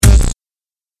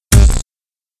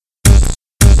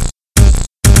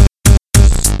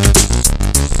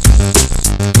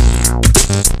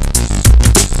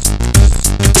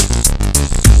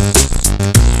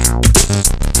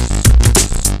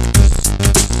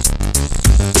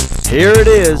Here it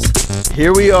is.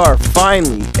 Here we are,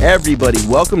 finally. Everybody,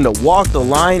 welcome to Walk the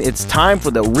Line. It's time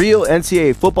for the real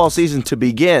NCAA football season to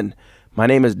begin. My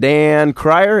name is Dan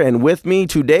Cryer, and with me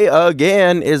today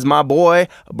again is my boy,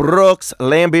 Brooks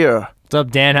Lambier. What's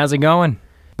up, Dan? How's it going?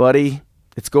 Buddy,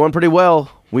 it's going pretty well.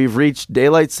 We've reached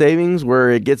daylight savings where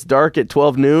it gets dark at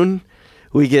 12 noon.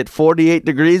 We get 48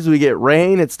 degrees. We get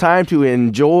rain. It's time to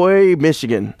enjoy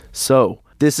Michigan. So,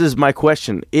 this is my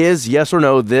question. Is, yes or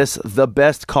no, this the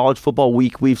best college football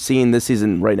week we've seen this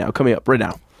season right now, coming up right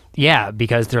now? Yeah,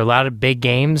 because there are a lot of big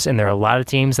games, and there are a lot of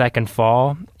teams that can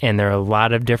fall, and there are a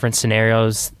lot of different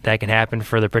scenarios that can happen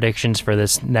for the predictions for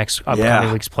this next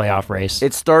upcoming week's playoff race.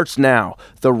 It starts now.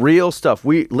 The real stuff.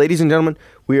 Ladies and gentlemen,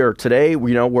 we are today,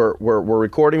 we're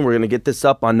recording. We're going to get this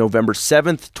up on November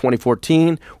 7th,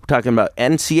 2014. We're talking about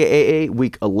NCAA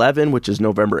Week 11, which is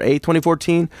November 8th,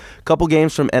 2014. A couple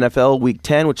games from NFL Week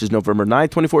 10, which is November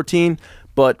 9th, 2014.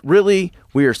 But really,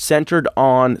 we are centered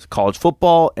on college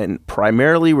football, and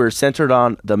primarily we're centered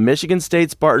on the Michigan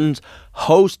State Spartans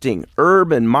hosting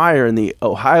Urban Meyer and the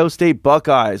Ohio State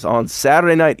Buckeyes on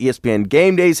Saturday night. ESPN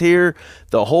Game Day's here.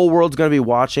 The whole world's going to be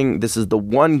watching. This is the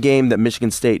one game that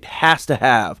Michigan State has to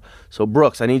have. So,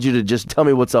 Brooks, I need you to just tell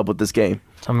me what's up with this game.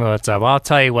 Tell me what's up. I'll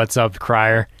tell you what's up,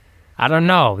 Cryer. I don't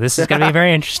know. This is going to be a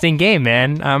very interesting game,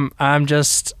 man.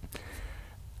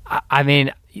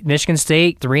 Michigan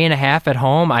State 3.5 at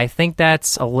home. I think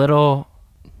that's a little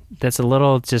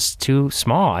just too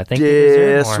small. I think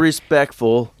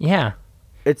disrespectful. Yeah,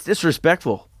 it's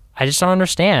disrespectful. I just don't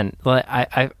understand.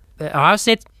 Ohio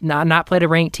State's not played a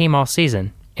ranked team all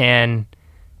season, and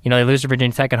they lose to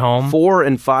Virginia Tech at home.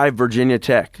 4-5 Virginia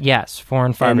Tech. Yes, 4-5.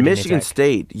 And Virginia Michigan Tech.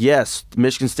 State. Yes,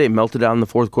 Michigan State melted down in the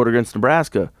fourth quarter against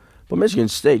Nebraska. But Michigan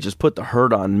State just put the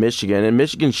hurt on Michigan, and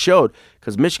Michigan showed,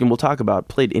 because Michigan, we'll talk about,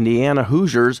 played Indiana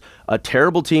Hoosiers, a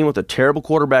terrible team with a terrible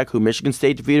quarterback who Michigan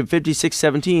State defeated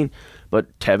 56-17,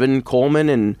 but Tevin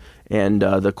Coleman and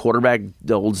the quarterback,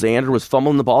 the old Xander, was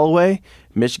fumbling the ball away.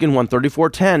 Michigan won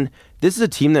 34-10. This is a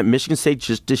team that Michigan State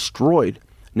just destroyed.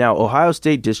 Now, Ohio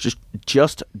State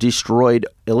just destroyed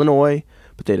Illinois,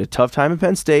 but they had a tough time in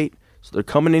Penn State, so they're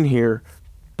coming in here.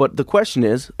 But the question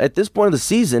is, at this point of the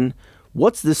season,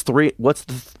 what's the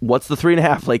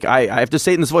 3.5? Like, I have to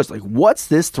say it in this voice. Like, what's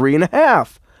this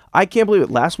 3.5? I can't believe it.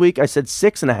 Last week I said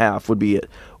 6.5 would be it.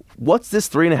 What's this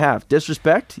 3.5?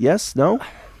 Disrespect? Yes? No?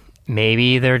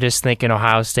 Maybe they're just thinking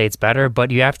Ohio State's better,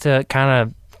 but you have to kind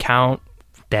of count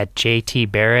that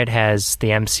JT Barrett has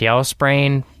the MCL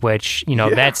sprain, which,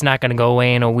 that's not going to go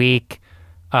away in a week.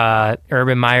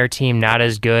 Urban Meyer team not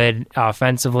as good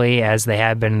offensively as they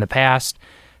have been in the past.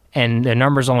 And the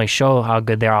numbers only show how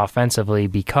good they are offensively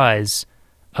because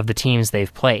of the teams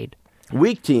they've played.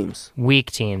 Weak teams,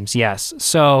 yes.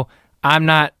 So I'm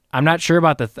not sure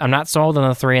about I'm not sold on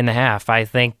the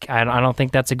 3.5. I don't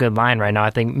think that's a good line right now. I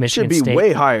think Michigan State should be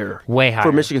way higher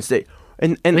for Michigan State.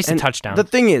 And at least a touchdown. The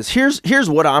thing is, here's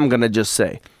what I'm gonna just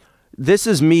say. This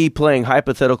is me playing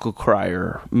hypothetical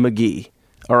Cryer McGee.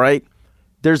 All right,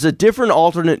 there's a different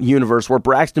alternate universe where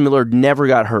Braxton Miller never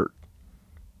got hurt.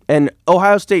 And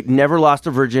Ohio State never lost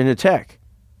to Virginia Tech.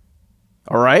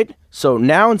 All right? So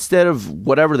now instead of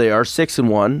whatever they are,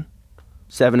 6-1,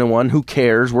 7-1, who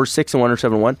cares? We're 6-1 or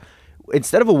 7-1.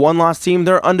 Instead of a one-loss team,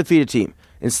 they're an undefeated team.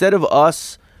 Instead of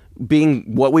us being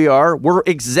what we are, we're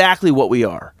exactly what we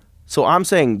are. So I'm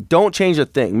saying don't change a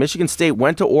thing. Michigan State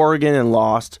went to Oregon and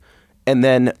lost, and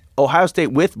then Ohio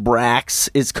State with Brax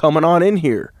is coming on in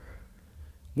here.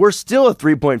 We're still a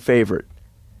 3-point favorite.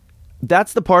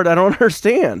 That's the part I don't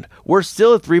understand. We're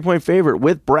still a 3-point favorite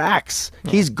with Brax.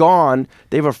 He's gone.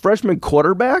 They have a freshman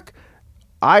quarterback.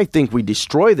 I think we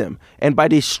destroy them. And by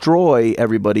destroy,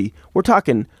 everybody, we're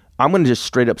talking, I'm going to just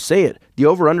straight up say it. The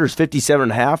over-under is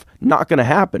 57.5. Not going to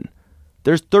happen.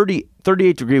 There's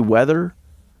 38-degree weather,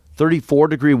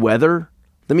 34-degree weather.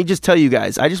 Let me just tell you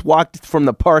guys, I just walked from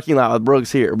the parking lot with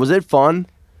Brooks here. Was it fun?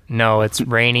 No, it's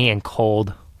rainy and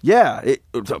cold. Yeah,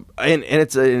 and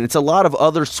it's a lot of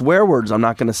other swear words I'm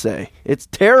not going to say. It's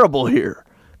terrible here.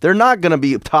 They're not going to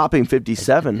be topping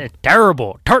 57. It's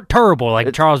terrible,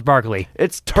 like Charles Barkley.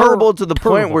 It's terrible to the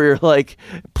point where you're like,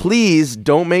 please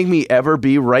don't make me ever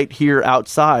be right here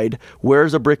outside.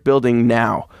 Where's a brick building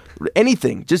now?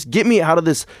 Anything. Just get me out of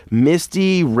this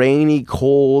misty, rainy,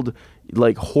 cold,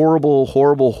 like horrible,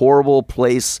 horrible, horrible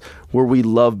place where we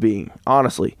love being,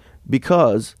 honestly.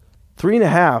 Because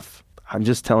 3.5... I'm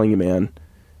just telling you, man,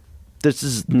 this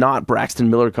is not Braxton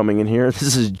Miller coming in here.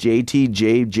 This is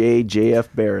JF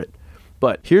Barrett.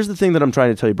 But here's the thing that I'm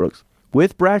trying to tell you, Brooks.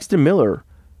 With Braxton Miller,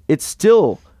 it's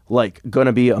still like going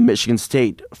to be a Michigan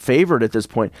State favorite at this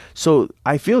point. So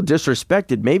I feel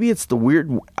disrespected. Maybe it's the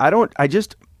weird. I don't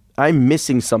I'm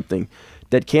missing something.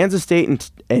 That Kansas State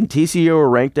and TCU are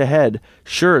ranked ahead.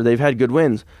 Sure, they've had good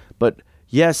wins, but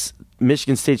yes,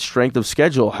 Michigan State's strength of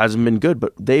schedule hasn't been good,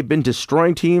 but they've been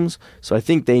destroying teams, so I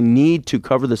think they need to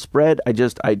cover the spread.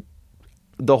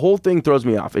 The whole thing throws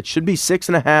me off. It should be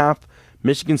 6.5.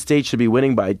 Michigan State should be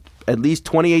winning by at least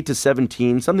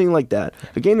 28-17, something like that.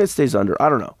 A game that stays under, I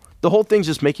don't know. The whole thing's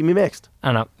just making me mixed.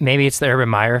 I don't know. Maybe it's the Urban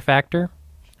Meyer factor,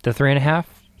 the 3.5,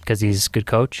 because he's a good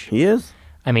coach. He is.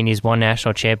 I mean, he's won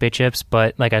national championships,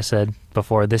 but like I said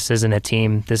before, this isn't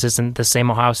the same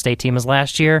Ohio State team as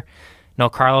last year. No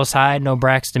Carlos Hyde, no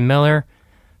Braxton Miller.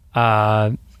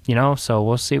 So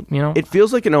we'll see. It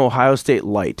feels like an Ohio State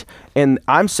light, and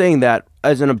I'm saying that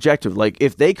as an objective. Like,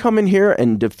 if they come in here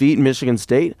and defeat Michigan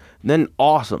State, then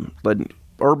awesome. But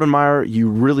Urban Meyer, you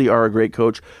really are a great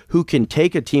coach who can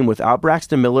take a team without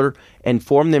Braxton Miller and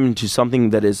form them into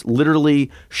something that is literally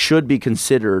should be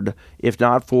considered, if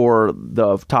not for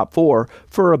the top 4,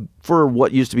 for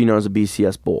what used to be known as a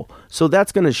BCS Bowl. So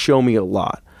that's going to show me a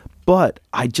lot. But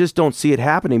I just don't see it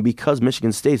happening because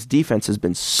Michigan State's defense has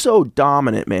been so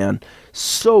dominant, man.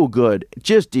 So good.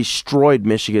 Just destroyed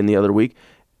Michigan the other week.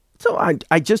 So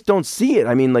I just don't see it.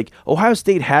 I mean, like, Ohio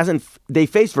State they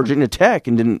faced Virginia Tech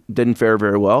and didn't fare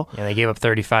very well. Yeah, they gave up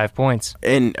 35 points.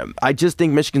 And I just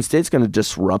think Michigan State's going to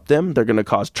disrupt them. They're going to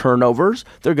cause turnovers.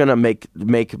 They're going to make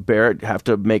Barrett have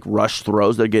to make rush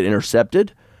throws that get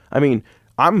intercepted. I mean,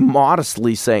 I'm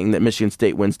modestly saying that Michigan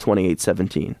State wins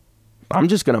 28-17. I'm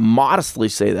just going to modestly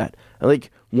say that. Like,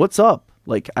 what's up?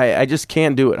 Like, I just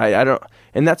can't do it. I don't,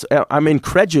 and I'm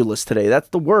incredulous today. That's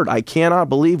the word. I cannot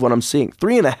believe what I'm seeing.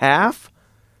 3.5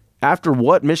 after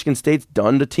what Michigan State's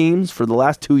done to teams for the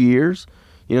last 2 years.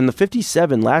 In the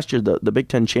 57 last year, the Big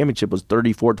Ten championship was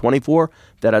 34-24.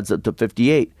 That adds up to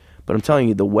 58. But I'm telling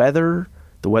you, the weather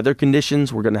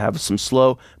conditions, we're going to have some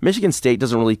slow. Michigan State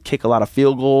doesn't really kick a lot of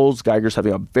field goals. Geiger's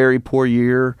having a very poor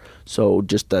year. So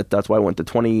just that's why I went to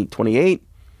 28-17.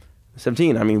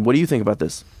 I mean, what do you think about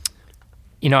this?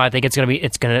 I think it's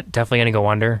definitely going to go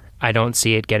under. I don't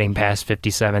see it getting past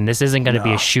 57. This isn't going to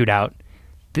be a shootout.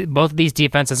 Both of these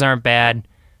defenses aren't bad.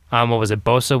 What was it,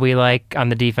 Bosa we like on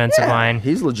the defensive line?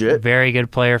 He's legit. Very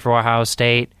good player for Ohio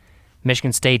State.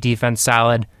 Michigan State defense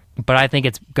solid, but I think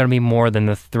it's going to be more than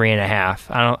the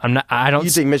 3.5. I don't. You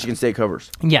think Michigan State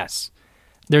covers? Yes.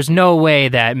 There's no way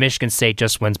that Michigan State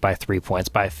just wins by 3 points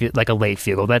by like a late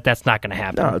field goal. That's not going to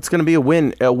happen. No, it's going to be a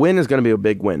win. A win is going to be a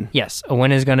big win. Yes, a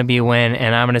win is going to be a win,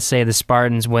 and I'm going to say the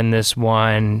Spartans win this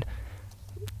one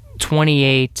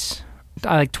 28.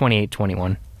 I like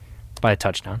 28-21 by a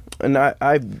touchdown. And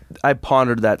I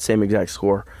pondered that same exact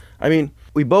score. I mean,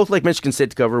 we both like Michigan State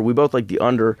to cover. We both like the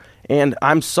under. And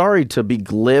I'm sorry to be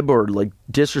glib or like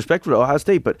disrespectful to Ohio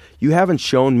State, but you haven't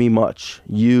shown me much.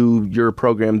 Your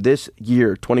program this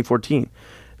year, 2014.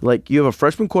 Like, you have a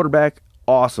freshman quarterback,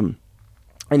 awesome.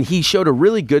 And he showed a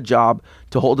really good job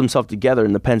to hold himself together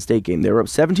in the Penn State game. They were up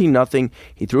 17-0.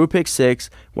 He threw a pick 6,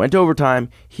 went to overtime.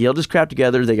 He held his crap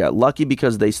together. They got lucky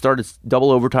because they started double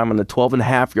overtime on the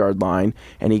 12.5-yard line,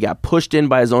 and he got pushed in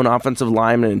by his own offensive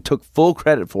lineman and took full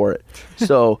credit for it.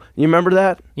 So, you remember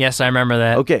that? Yes, I remember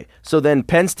that. Okay, so then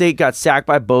Penn State got sacked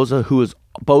by Bosa, who is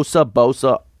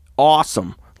Bosa,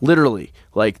 awesome. Literally.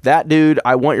 Like, that dude,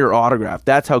 I want your autograph.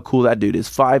 That's how cool that dude is.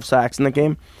 5 sacks in the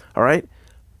game, all right?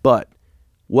 But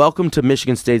welcome to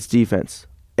Michigan State's defense.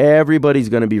 Everybody's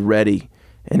going to be ready,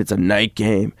 and it's a night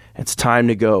game. It's time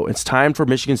to go. It's time for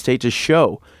Michigan State to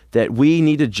show that we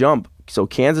need to jump. So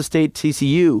Kansas State,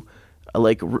 TCU,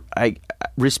 I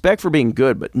respect for being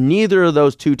good, but neither of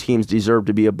those two teams deserve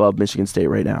to be above Michigan State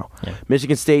right now. Yeah.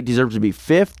 Michigan State deserves to be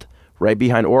 5th, right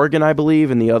behind Oregon, I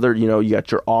believe, and the other, you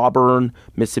got your Auburn,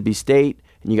 Mississippi State,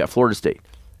 and you got Florida State.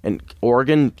 And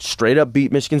Oregon straight up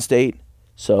beat Michigan State.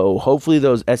 So hopefully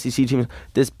those SEC teams,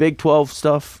 this Big 12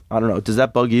 stuff, I don't know. Does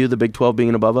that bug you, the Big 12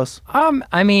 being above us?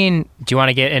 I mean, do you want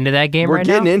to get into that game right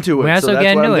now? We're getting into it. We might as well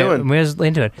get into it. We're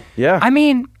into it. Yeah. I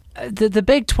mean, the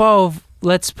Big 12,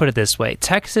 let's put it this way.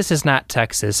 Texas is not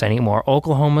Texas anymore.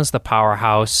 Oklahoma's the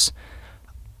powerhouse.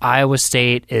 Iowa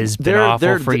State has been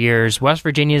awful for years. West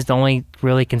Virginia is the only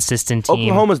really consistent team.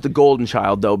 Oklahoma's the golden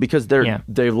child, though, because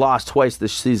they've lost twice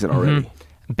this season already. Mm-hmm.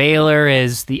 Baylor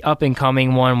is the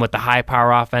up-and-coming one with the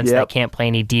high-power offense that can't play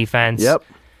any defense. Yep.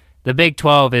 The Big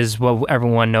 12 is what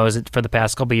everyone knows it for the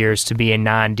past couple of years to be a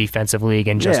non-defensive league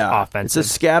and just offensive.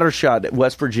 It's a scattershot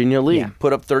West Virginia league. Yeah.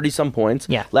 Put up 30-some points.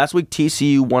 Yeah. Last week,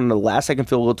 TCU won the last-second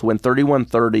field goal to win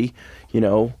 31-30,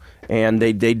 and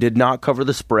they did not cover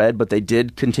the spread, but they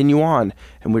did continue on.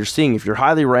 And we're seeing if you're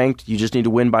highly ranked, you just need to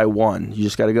win by 1. You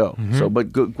just got to go. Mm-hmm. So,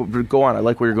 but go on. I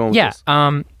like where you're going with this.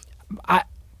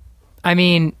 I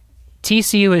mean,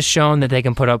 TCU has shown that they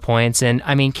can put up points, and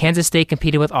I mean, Kansas State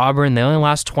competed with Auburn. They only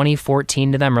lost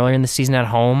 20-14 to them earlier in the season at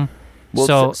home. Well,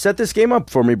 so set this game up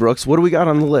for me, Brooks. What do we got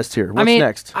on the list here? What's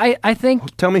next? I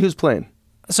think. Tell me who's playing.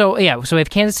 So we have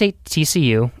Kansas State,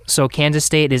 TCU. So Kansas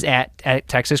State is at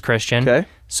Texas Christian. Okay.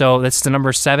 So that's the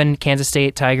number 7 Kansas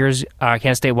State Tigers,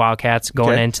 Kansas State Wildcats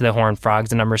going into the Horned Frogs,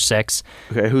 the number 6.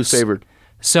 Okay, who's favored?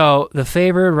 So the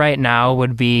favorite right now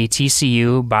would be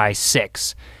TCU by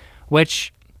 6,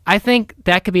 which I think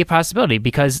that could be a possibility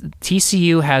because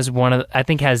TCU has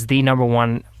has the number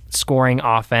 1 scoring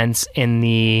offense in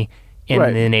the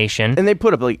nation. And they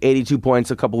put up like 82 points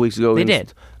a couple weeks ago. They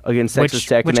did. Against Texas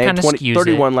Tech, which and they had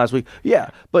 31 it. last week.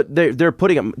 Yeah, but they're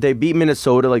putting them. They beat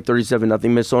Minnesota like 37-0.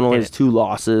 Minnesota only has 2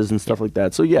 losses and stuff like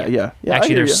that. So yeah.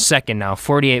 Actually, they're second now.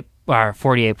 48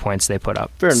 points they put up.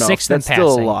 Fair enough. 6th That's in still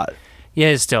passing. a lot. Yeah,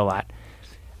 it's still a lot.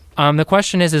 The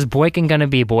question is Boykin going to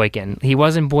be Boykin? He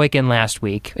wasn't Boykin last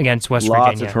week against West Virginia.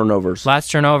 Lots of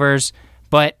turnovers.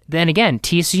 But then again,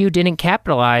 TCU didn't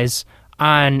capitalize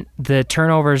on the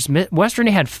turnovers. West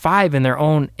Virginia had 5 in their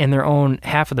own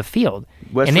half of the field.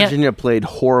 West Virginia played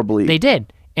horribly. They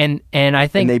did, and I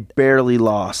think they barely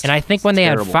lost. And I think when they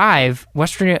had 5,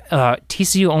 West Virginia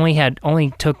TCU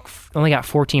only got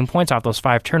 14 points off those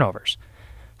 5 turnovers.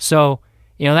 So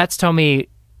that's telling me,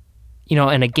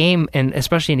 in a game, and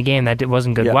especially in a game that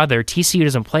wasn't good weather, TCU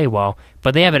doesn't play well,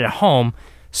 but they have it at home.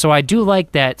 So I do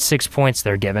like that 6 points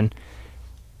they're given.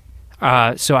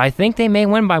 So I think they may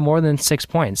win by more than 6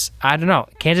 points. I don't know.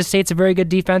 Kansas State's a very good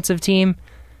defensive team,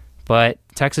 but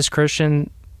Texas Christian,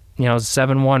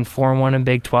 7-1, 4-1 in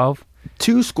Big 12.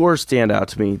 2 scores stand out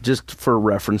to me, just for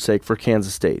reference sake, for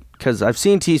Kansas State. Because I've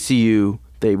seen TCU,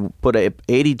 they put up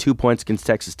 82 points against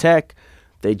Texas Tech.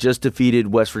 They just defeated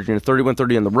West Virginia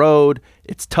 31-30 on the road.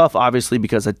 It's tough, obviously,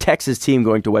 because a Texas team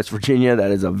going to West Virginia,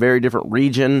 that is a very different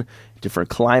region, different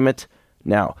climate.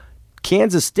 Now,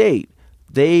 Kansas State,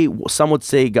 some would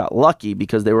say got lucky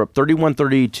because they were up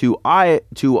 31-30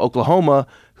 to Oklahoma,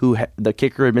 the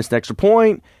kicker had missed an extra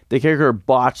point. The kicker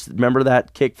botched, remember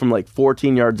that kick from like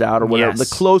 14 yards out or whatever, the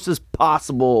closest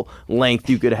possible length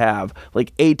you could have,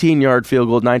 like 18-yard field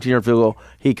goal, 19-yard field goal.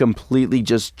 He completely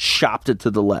just chopped it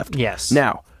to the left. Yes.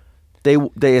 Now, they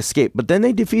escaped, but then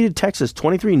they defeated Texas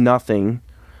 23-0.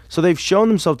 So they've shown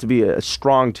themselves to be a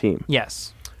strong team.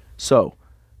 Yes. So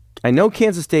I know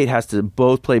Kansas State has to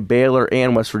both play Baylor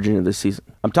and West Virginia this season.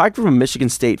 I'm talking from a Michigan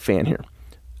State fan here.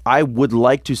 I would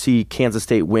like to see Kansas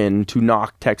State win to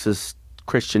knock Texas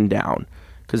Christian down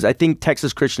because I think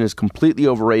Texas Christian is completely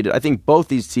overrated. I think both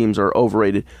these teams are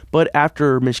overrated, but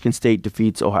after Michigan State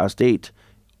defeats Ohio State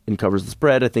and covers the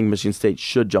spread, I think Michigan State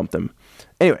should jump them.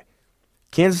 Anyway,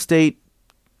 Kansas State,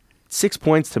 6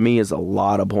 points to me is a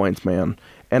lot of points, man.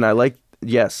 And I like,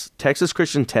 Texas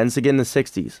Christian tends to get in the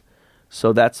 60s.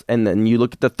 So and then you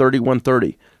look at the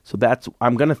 31-30. So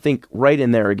I'm going to think right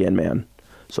in there again, man.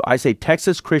 So I say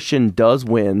Texas Christian does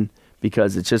win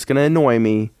because it's just going to annoy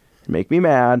me, make me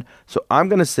mad. So I'm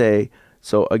going to say,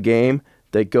 a game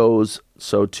that goes,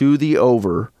 to the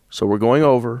over. So we're going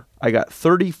over. I got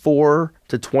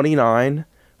 34-29.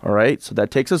 All right. So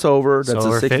that takes us over. That's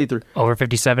a 63. Over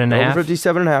 57.5? Over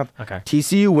 57.5. Okay.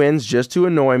 TCU wins just to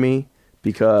annoy me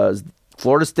because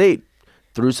Florida State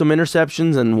threw some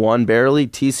interceptions and won barely.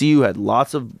 TCU had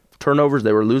lots of turnovers.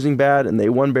 They were losing bad, and they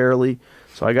won barely.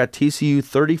 So I got TCU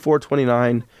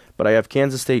 34-29, but I have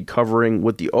Kansas State covering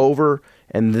with the over,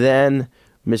 and then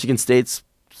Michigan State's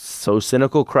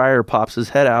cynical crier pops his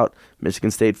head out.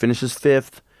 Michigan State finishes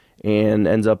 5th and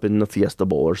ends up in the Fiesta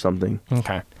Bowl or something.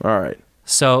 Okay. All right.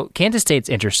 So Kansas State's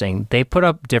interesting. They put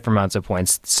up different amounts of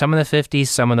points. Some in the 50s,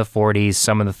 some in the 40s,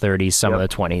 some in the 30s, some in the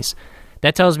 20s.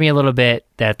 That tells me a little bit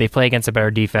that they play against a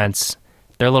better defense.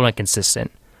 They're a little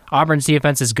inconsistent. Auburn's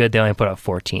defense is good. They only put up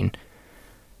 14.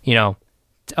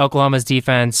 Oklahoma's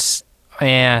defense,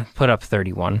 put up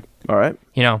 31. All right.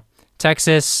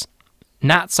 Texas,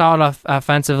 not solid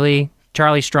offensively.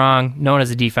 Charlie Strong, known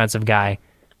as a defensive guy,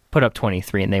 put up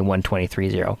 23, and they won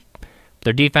 23-0.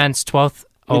 Their defense, 12th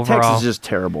overall. Texas is just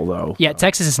terrible, though. Yeah,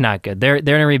 Texas is not good. They're in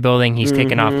a rebuilding. He's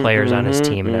taking off players on his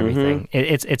team and everything.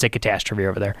 It's a catastrophe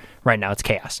over there. Right now, it's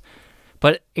chaos.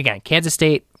 But, again, Kansas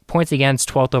State, points against,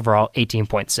 12th overall,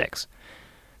 18.6.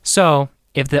 So,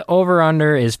 if the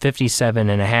over-under is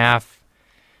 57.5,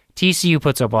 TCU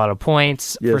puts up a lot of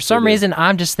points. Yes, for some reason,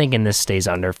 I'm just thinking this stays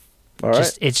under. All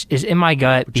right. It's in my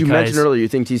gut. But you mentioned earlier you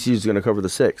think TCU is going to cover the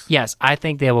 6. Yes, I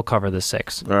think they will cover the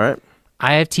 6. All right.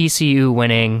 I have TCU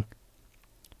winning.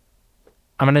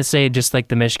 I'm going to say just like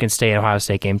the Michigan State-Ohio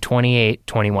State game,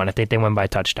 28-21. I think they win by a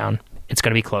touchdown. It's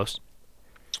going to be close.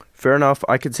 Fair enough.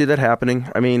 I could see that happening.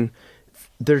 I mean,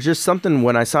 there's just something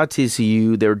when I saw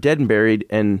TCU, they were dead and buried,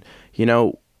 and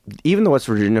even the West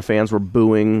Virginia fans were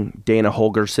booing Dana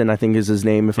Holgerson, I think is his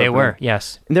name. They were,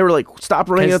 yes. And they were like, stop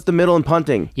running up the middle and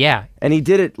punting. Yeah. And he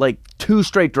did it like 2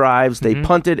 straight drives. They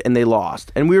punted and they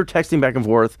lost. And we were texting back and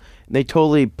forth, and they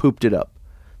totally pooped it up.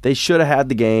 They should have had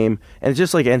the game. And it's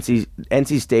just like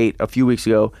NC State a few weeks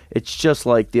ago. It's just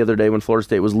like the other day when Florida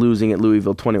State was losing at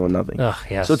Louisville 21-0.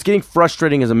 Yes. So it's getting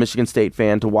frustrating as a Michigan State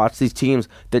fan to watch these teams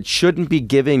that shouldn't be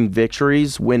giving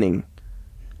victories winning.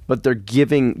 But they're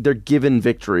given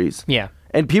victories. Yeah.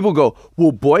 And people go,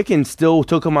 well, Boykin still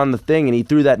took him on the thing and he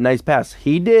threw that nice pass.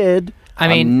 He did.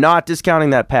 I'm not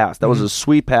discounting that pass. That was a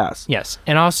sweet pass. Yes.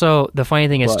 And also, the funny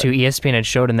thing is, too, ESPN had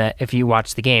showed in that if you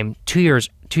watch the game, 2 years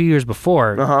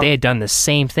before, they had done the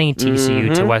same thing,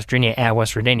 TCU to West Virginia at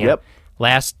West Virginia. Yep.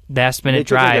 Last minute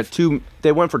drive.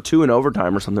 They went for 2 in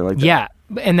overtime or something like that. Yeah.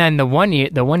 And then the one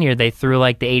year they threw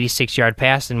like the 86-yard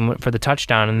pass and went for the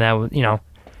touchdown, and that was,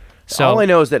 So, all I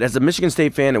know is that as a Michigan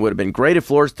State fan, it would have been great if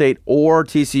Florida State or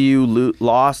TCU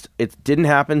lost. It didn't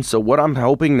happen. So what I'm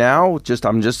hoping now,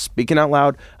 I'm just speaking out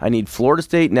loud, I need Florida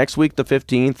State next week, the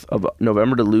 15th of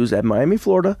November, to lose at Miami,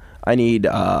 Florida. I need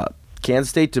Kansas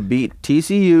State to beat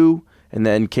TCU and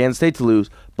then Kansas State to lose.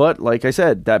 But like I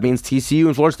said, that means TCU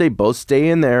and Florida State both stay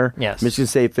in there. Yes. Michigan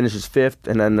State finishes 5th,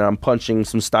 and then I'm punching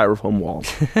some styrofoam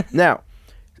walls. Now,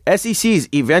 SEC is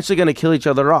eventually going to kill each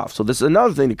other off. So this is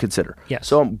another thing to consider. Yes.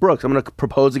 So, Brooks, I'm going to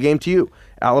propose a game to you.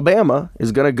 Alabama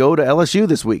is going to go to LSU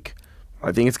this week.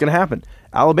 I think it's going to happen.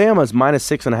 Alabama is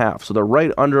 -6.5, so they're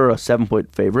right under a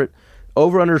 7-point favorite.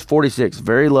 Over-under is 46,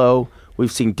 very low.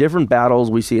 We've seen different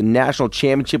battles. We see a national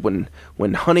championship when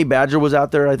Honey Badger was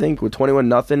out there, I think, with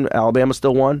 21-0. Alabama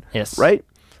still won. Yes. Right?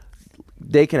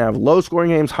 They can have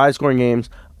low-scoring games, high-scoring games.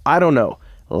 I don't know.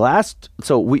 Last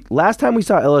time we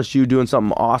saw LSU doing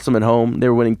something awesome at home, they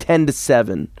were winning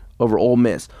 10-7 over Ole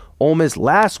Miss. Ole Miss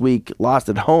last week lost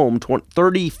at home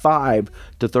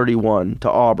 35-31 to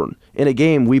Auburn. In a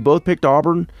game, we both picked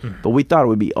Auburn, but we thought it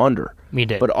would be under. We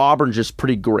did. But Auburn's just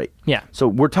pretty great. Yeah. So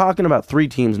we're talking about 3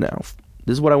 teams now.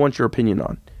 This is what I want your opinion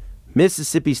on.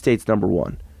 Mississippi State's number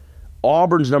 1.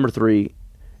 Auburn's number 3.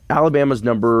 Alabama's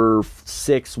number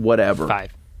 6, whatever.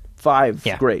 5,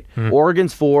 yeah. Great.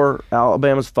 Oregon's 4,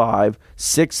 Alabama's 5,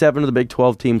 6, 7 of the Big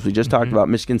 12 teams. We just talked about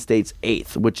Michigan State's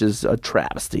 8th, which is a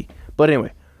travesty. But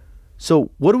anyway,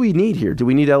 so what do we need here? Do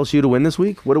we need LSU to win this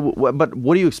week? But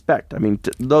what do you expect? I mean,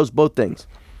 those both things.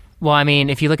 Well, I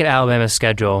mean, if you look at Alabama's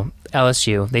schedule,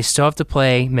 LSU, they still have to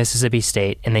play Mississippi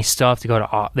State, and they still have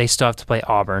to play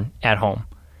Auburn at home.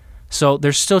 So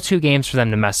there's still 2 games for them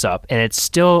to mess up, and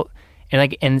still,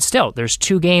 there's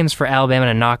 2 games for Alabama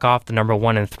to knock off the number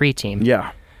 1 and 3 team.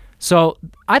 Yeah. So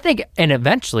I think, and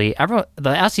eventually,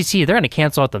 the SEC, they're going to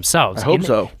cancel it themselves. I hope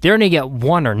so. They're going to get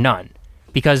 1 or none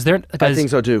because I think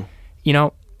so too.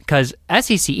 Because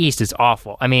SEC East is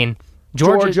awful. I mean,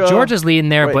 Georgia's leading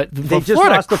there, right. But they just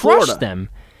Florida lost to crushed Florida. them.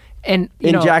 And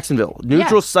in Jacksonville,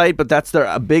 neutral site, but that's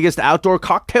their biggest outdoor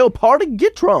cocktail party.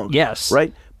 Get drunk. Yes.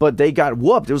 Right. But they got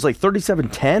whooped. It was like 37-10 or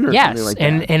something like that.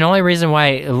 And the only reason why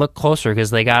it looked closer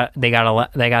because they got a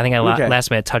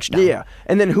last minute touchdown. Yeah.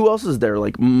 And then who else is there?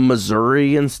 Like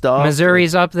Missouri and stuff.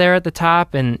 Missouri's up there at the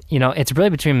top, and it's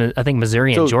really between I think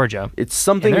Missouri and Georgia. It's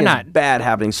something bad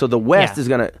happening. So the West is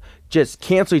gonna just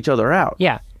cancel each other out.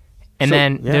 Yeah. And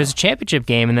then there's a championship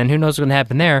game, and then who knows what's gonna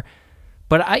happen there.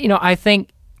 But I think.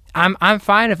 I'm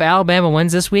fine if Alabama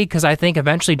wins this week because I think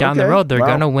eventually down the road they're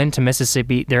going to win to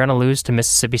Mississippi. They're going to lose to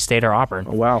Mississippi State or Auburn.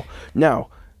 Oh, wow. Now,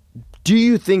 do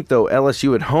you think, though,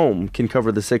 LSU at home can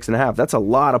cover the 6.5? That's a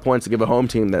lot of points to give a home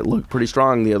team that looked pretty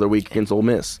strong the other week against Ole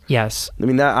Miss. Yes. I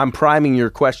mean, I'm priming your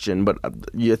question, but I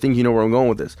think you know where I'm going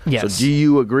with this. Yes. So do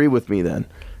you agree with me then?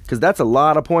 Because that's a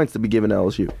lot of points to be given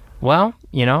LSU. Well,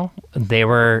 they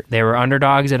were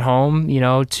underdogs at home,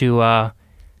 to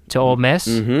Ole Miss.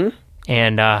 Mm-hmm.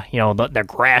 And, they're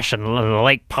crashing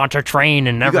Lake Pontchartrain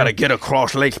and everything. You got to get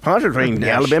across Lake Pontchartrain to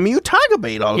Alabama. You tiger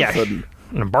bait all of a sudden.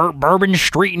 Bourbon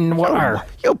Street and whatever.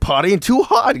 You're partying too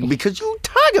hard because you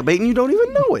tiger bait and you don't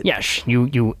even know it. Yes,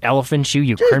 you elephant shoe,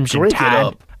 you just crimson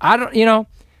tide. I don't,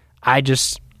 I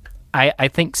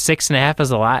think 6.5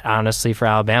 is a lot, honestly, for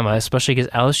Alabama, especially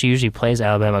because LSU usually plays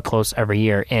Alabama close every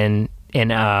year in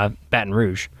Baton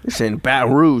Rouge. You're saying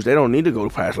Baton Rouge, they don't need to go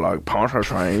past Lake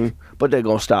Pontchartrain, but they're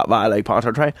going to stop by Lake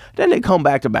Pontchartrain. Then they come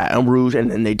back to Baton Rouge, and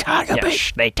then they tiger bait.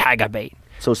 Yes, they tiger bait.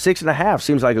 So 6.5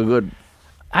 seems like a good...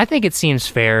 I think it seems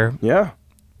fair. Yeah.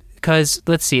 Because,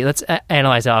 let's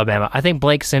analyze Alabama. I think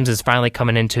Blake Sims is finally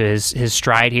coming into his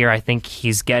stride here. I think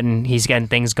he's getting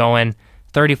things going.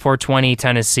 34-20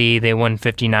 Tennessee. They won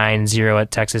 59-0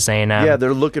 at Texas A&M. Yeah,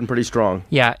 they're looking pretty strong.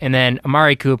 Yeah, and then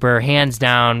Amari Cooper, hands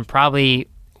down, probably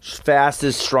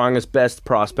fastest, strongest, best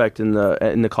prospect in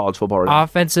the college football right now.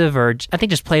 Offensive, or I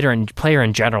think just player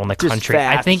in general in the just country.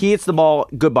 Fast. I think he hits the ball.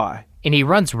 Goodbye. And he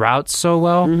runs routes so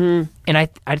well. Mm-hmm. And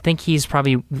I think he's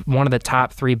probably one of the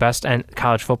top 3 best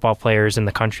college football players in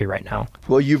the country right now.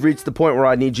 Well, you've reached the point where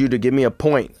I need you to give me a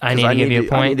point. I need to give you a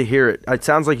point. I need to hear it. It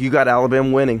sounds like you got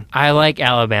Alabama winning. I like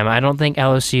Alabama. I don't think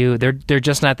LSU. They're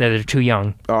just not there. They're too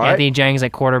young. All right. Anthony Jennings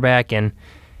at quarterback and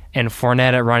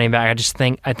Fournette at running back.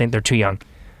 I think they're too young.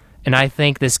 And I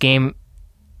think this game,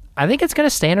 I think it's going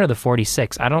to stay under the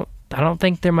 46. I don't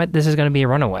think this is going to be a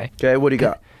runaway. Okay, what do you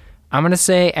got? I'm going to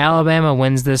say Alabama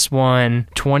wins this one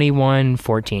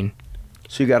 21-14.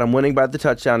 So you got them winning by the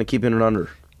touchdown and keeping it under.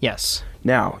 Yes.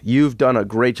 Now, you've done a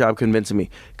great job convincing me.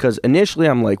 Because initially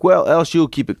I'm like, well, LSU will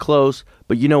keep it close.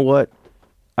 But you know what?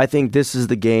 I think this is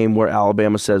the game where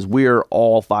Alabama says, we're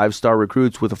all 5-star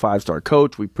recruits with a 5-star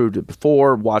coach. We proved it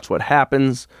before. Watch what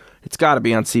happens. It's got to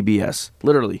be on CBS.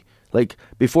 Literally. Like,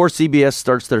 before CBS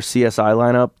starts their CSI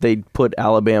lineup, they put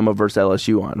Alabama versus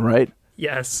LSU on, right?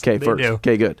 Yes, okay, they first. do.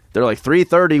 Okay, good. They're like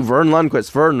 3:30. Vern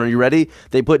Lundquist. Vern, are you ready?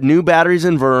 They put new batteries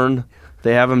in Vern.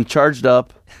 They have him charged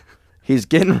up. He's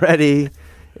getting ready.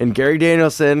 And Gary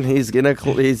Danielson, he's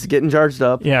getting charged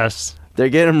up. Yes, they're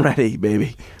getting him ready,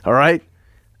 baby. All right.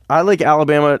 I like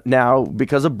Alabama now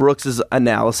because of Brooks'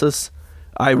 analysis.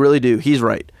 I really do. He's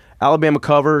right. Alabama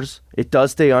covers. It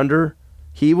does stay under.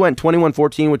 He went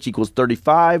 21-14, which equals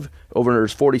 35. Over-under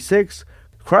is 46.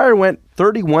 Cryer went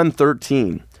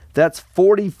 31-13. That's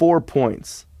 44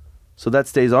 points. So that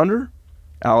stays under.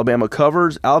 Alabama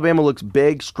covers. Alabama looks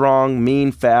big, strong,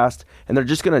 mean, fast, and they're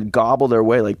just going to gobble their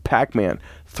way like Pac-Man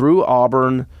through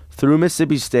Auburn, through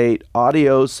Mississippi State.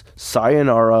 Adios,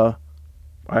 sayonara.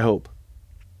 I hope.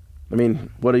 I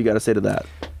mean, what do you got to say to that?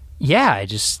 Yeah, I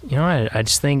just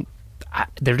think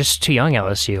they're just too young,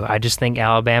 LSU. I just think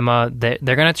Alabama, they're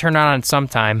going to turn it on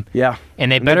sometime. Yeah.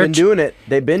 And they've been doing it.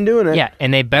 They've been doing it. Yeah,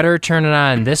 and they better turn it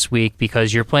on this week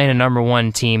because you're playing a number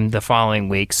 1 team the following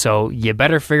week. So you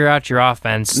better figure out your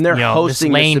offense. And they're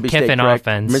hosting this Lane Mississippi Kiffin State,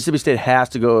 offense. Mississippi State has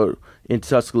to go into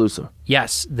Tuscaloosa.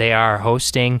 Yes, they are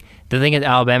hosting. The thing is,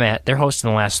 Alabama, they're hosting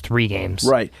the last 3 games.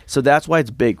 Right. So that's why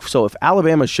it's big. So if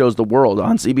Alabama shows the world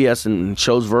on CBS and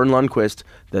shows Vern Lundquist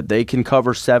that they can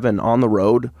cover 7 on the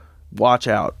road, watch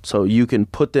out. So you can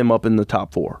put them up in the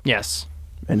top 4. Yes.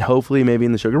 And hopefully maybe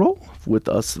in the Sugar Bowl with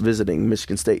us visiting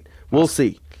Michigan State. We'll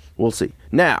see. We'll see.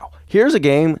 Now, here's a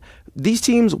game. These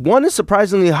teams, one is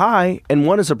surprisingly high and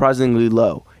one is surprisingly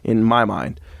low in my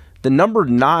mind. The number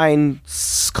 9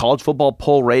 college football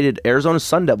poll rated Arizona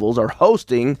Sun Devils are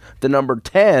hosting the number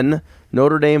 10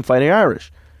 Notre Dame Fighting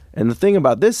Irish. And the thing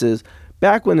about this is,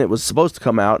 back when it was supposed to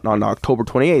come out on October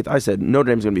 28th, I said Notre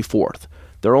Dame's going to be 4th.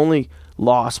 Their only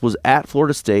loss was at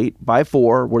Florida State by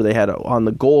 4, where they had on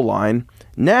the goal line.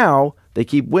 Now they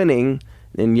keep winning,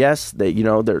 and yes,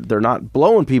 they're not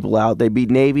blowing people out. They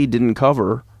beat Navy, didn't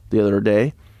cover the other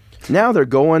day. Now they're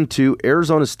going to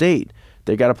Arizona State.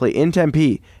 They got to play in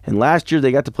Tempe, and last year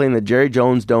they got to play in the Jerry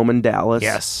Jones Dome in Dallas.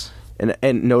 Yes,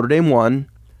 and Notre Dame won,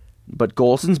 but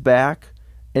Golson's back,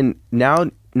 and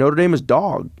now Notre Dame is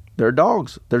dog. They're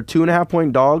dogs. They're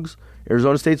 2.5-point dogs.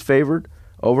 Arizona State's favored.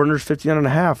 Over-under is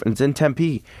 59.5, and it's in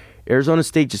Tempe. Arizona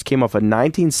State just came off a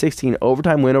 19-16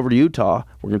 overtime win over to Utah.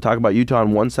 We're going to talk about Utah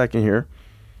in 1 second here.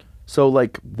 So,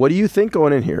 what do you think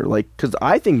going in here? Because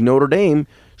I think Notre Dame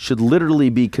should literally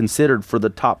be considered for the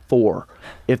top 4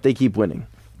 if they keep winning.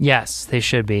 Yes, they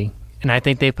should be. And I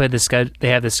think they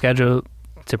have the schedule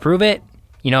to prove it.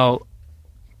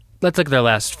 Let's look at their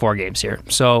last 4 games here.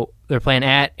 So, they're playing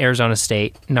at Arizona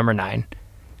State, number 9.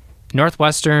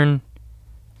 Northwestern,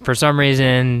 for some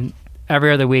reason,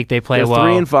 every other week they play They're well.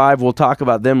 3-5. We'll talk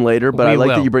about them later, but I like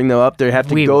that you bring them up. They have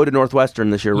to go to Northwestern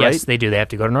this year, right? Yes, they do. They have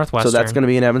to go to Northwestern. So that's going to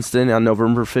be in Evanston on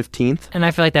November 15th. And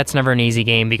I feel like that's never an easy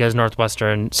game because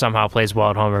Northwestern somehow plays well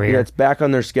at home every year. Yeah, it's back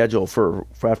on their schedule for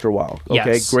after a while.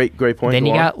 Okay, yes. Great point. Then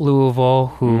you got Louisville,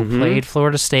 who played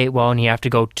Florida State well, and you have to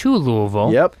go to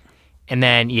Louisville. Yep. And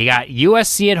then you got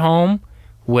USC at home,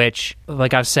 which,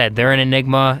 like I've said, they're an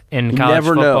enigma in college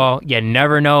football. You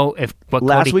never know if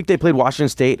Last week they played Washington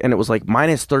State, and it was like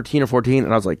minus 13 or 14,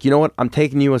 and I was like, you know what? I'm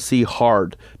taking USC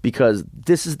hard because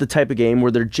this is the type of game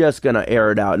where they're just going to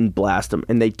air it out and blast them,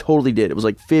 and they totally did. It was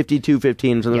like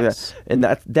 52-15 or something like that. And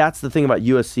that's the thing about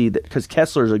USC, because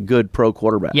Kessler is a good pro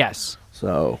quarterback. Yes.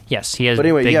 So yes, he has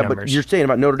big numbers. But you're saying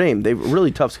about Notre Dame, they have a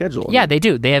really tough schedule. Yeah, they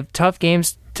do. They have tough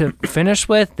games to finish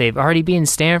with. They've already beaten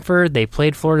Stanford. They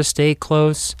played Florida State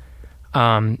close.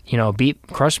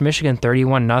 Crushed Michigan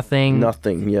 31-0.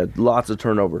 Nothing. Yeah, lots of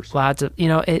turnovers. Lots of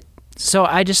it. So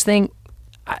I just think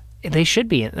they should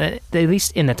be at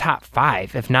least in the top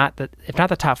 5, if not the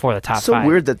top 4, the top 5. It's so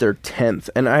weird that they're 10th,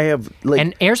 and I have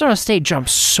and Arizona State jumped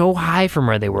so high from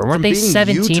where they were. Weren't they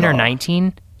 17 Utah. or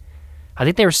 19? I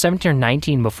think they were 17 or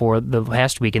 19 before the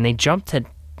last week, and they jumped to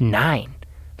 9.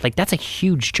 That's a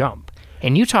huge jump.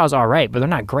 And Utah's all right, but they're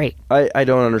not great. I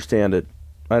don't understand it.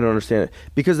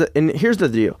 Because and here's the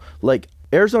deal.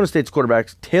 Arizona State's quarterback,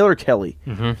 Taylor Kelly,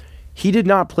 he did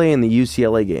not play in the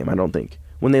UCLA game, I don't think,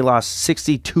 when they lost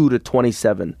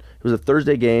 62-27. It was a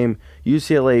Thursday game.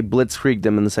 UCLA blitzkrieged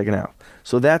them in the second half.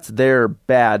 So that's their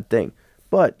bad thing.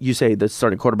 But you say the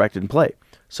starting quarterback didn't play.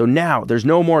 So now there's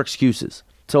no more excuses.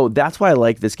 So that's why I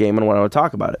like this game and why I want to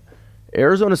talk about it.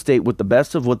 Arizona State, with the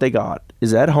best of what they got,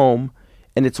 is at home.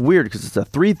 And it's weird because it's a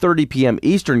 3:30 p.m.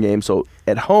 Eastern game. So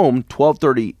at home,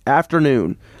 12:30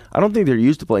 afternoon. I don't think they're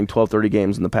used to playing 12:30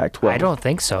 games in the Pac-12. I don't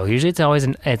think so. Usually it's always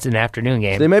an afternoon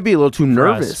game. So they might be a little too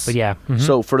nervous. But yeah. Mm-hmm.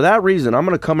 So for that reason, I'm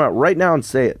going to come out right now and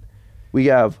say it. We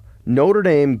have Notre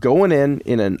Dame going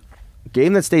in a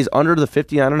game that stays under the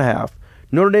 59.5.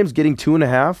 Notre Dame's getting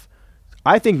 2.5.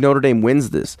 I think Notre Dame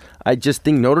wins this. I just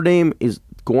think Notre Dame is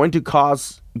going to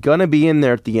be in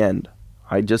there at the end.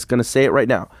 I'm just going to say it right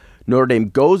now. Notre Dame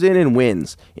goes in and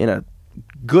wins in a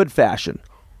good fashion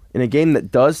in a game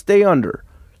that does stay under.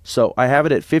 So I have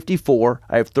it at 54.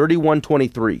 I have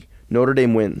 31-23. Notre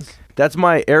Dame wins. That's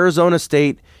my Arizona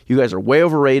State. You guys are way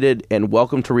overrated, and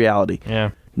welcome to reality.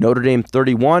 Yeah. Notre Dame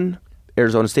 31,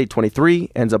 Arizona State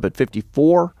 23, ends up at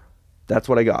 54. That's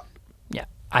what I got. Yeah.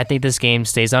 I think this game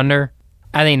stays under.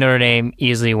 I think Notre Dame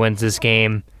easily wins this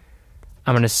game.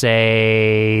 I'm going to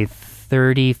say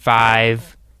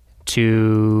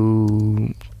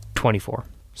 35-24.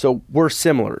 So we're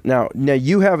similar. Now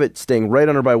you have it staying right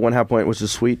under by 1/2 point, which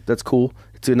is sweet. That's cool.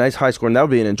 It's a nice high score, and that would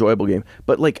be an enjoyable game.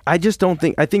 But I just don't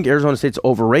think. I think Arizona State's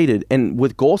overrated. And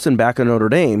with Golson back in Notre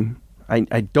Dame,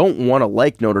 I don't want to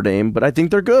like Notre Dame, but I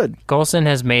think they're good. Golson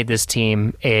has made this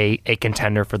team a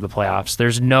contender for the playoffs.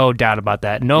 There's no doubt about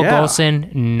that. No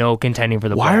Golson, no contending for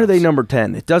the playoffs. Why are they number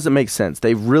 10? It doesn't make sense.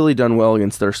 They've really done well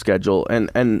against their schedule,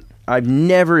 and I've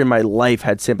never in my life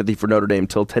had sympathy for Notre Dame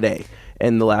till today.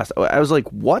 And I was like,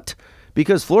 what?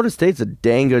 Because Florida State's a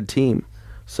dang good team.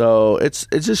 So it's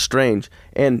just strange.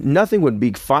 And nothing would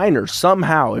be finer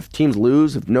somehow if teams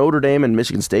lose, if Notre Dame and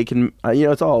Michigan State can,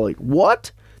 it's all like,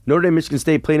 what? Notre Dame, Michigan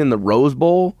State playing in the Rose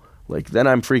Bowl? Then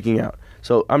I'm freaking out.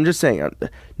 So I'm just saying,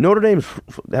 Notre Dame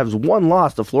has one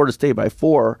loss to Florida State by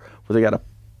 4, where they got a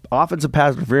offensive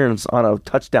pass interference on a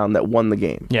touchdown that won the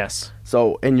game. Yes.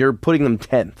 So, and you're putting them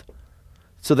 10th.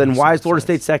 So then why is Florida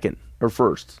State second or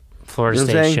first? Florida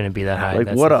State shouldn't be that high.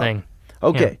 That's what the up? thing.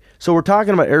 Okay, so we're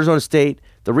talking about Arizona State.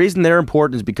 The reason they're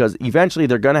important is because eventually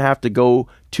they're going to have to go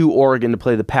to Oregon to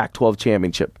play the Pac-12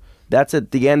 championship. That's at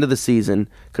the end of the season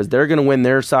because they're going to win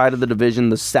their side of the division,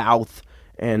 the South,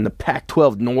 and the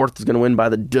Pac-12 North is going to win by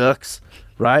the Ducks,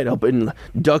 right? Up in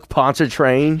Duck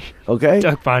Pontchartrain, okay?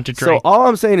 Duck Pontchartrain. So all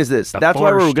I'm saying is this. That's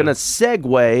why we're Forster. going to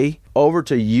segue over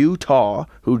to Utah,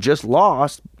 who just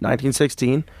lost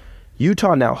 1916.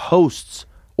 Utah now hosts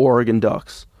Oregon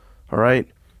Ducks, all right?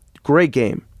 Great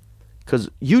game. Because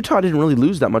Utah didn't really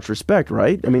lose that much respect,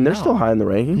 right? I mean, they're still high in the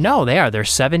rankings. No, they are. They're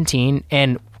 17.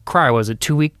 And Cryer, was it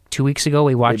 2 weeks ago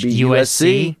we watched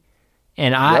USC?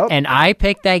 And I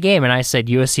picked that game, and I said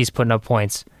USC's putting up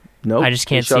points. Nope. I just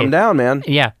can't see shut them down, man.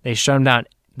 Yeah, they shut them down.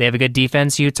 They have a good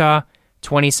defense, Utah.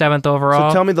 27th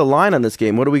overall. So tell me the line on this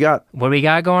game. What do we got? What do we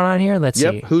got going on here? Let's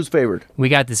see. Who's favored? We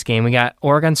got this game. We got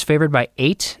Oregon's favored by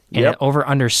 8 and over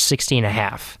under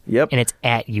 60.5. Yep. And it's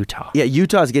at Utah. Yeah,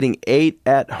 Utah's getting 8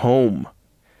 at home.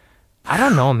 I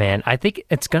don't know, man. I think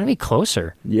it's going to be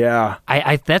closer. Yeah.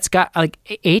 That's got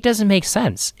 8 doesn't make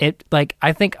sense.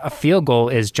 I think a field goal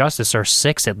is justice, or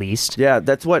 6 at least. Yeah,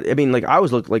 that's what I mean. I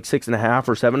was looking 6.5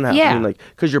 or 7.5. Yeah. I mean,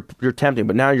 because you're tempting,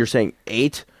 but now you're saying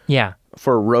 8. Yeah.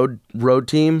 For a road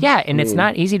team. Yeah, and it's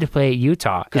not easy to play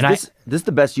Utah. And this is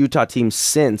the best Utah team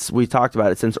since we talked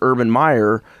about it. Since Urban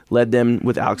Meyer led them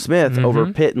with Alex Smith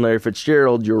over Pitt and Larry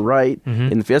Fitzgerald. You're right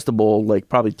in the Fiesta Bowl,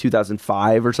 probably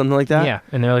 2005 or something like that. Yeah,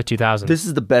 in the early 2000s. This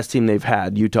is the best team they've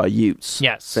had, Utah Utes.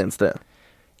 Yes. Since then.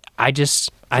 I think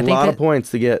a lot of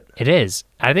points to get. It is.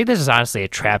 I think this is honestly a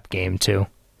trap game too.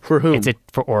 For whom?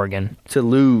 For Oregon to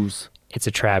lose. It's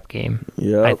a trap game.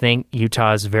 Yeah. I think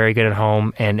Utah is very good at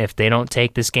home, and if they don't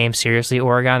take this game seriously,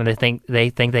 Oregon, and they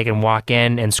think they can walk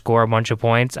in and score a bunch of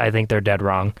points, I think they're dead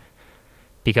wrong.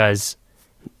 Because,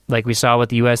 like we saw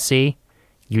with USC,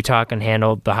 Utah can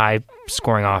handle the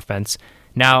high-scoring offense.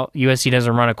 Now, USC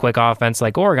doesn't run a quick offense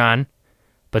like Oregon,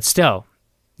 but still,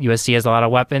 USC has a lot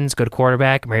of weapons, good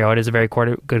quarterback. Mariota is a very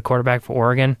good quarterback for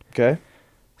Oregon. Okay.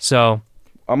 So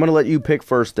I'm going to let you pick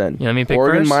first then. You let me pick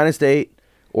Oregon first?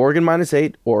 Oregon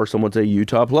 -8, or some would say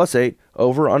Utah +8.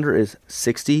 Over-under is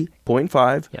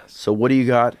 60.5. Yes. So what do you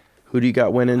got? Who do you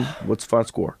got winning? What's the final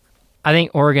score? I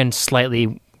think Oregon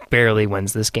barely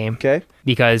wins this game. Okay.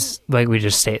 Because, like the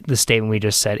statement we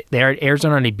just said,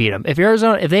 Arizona already beat them.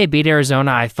 If they beat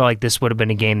Arizona, I felt like this would have been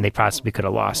a game they possibly could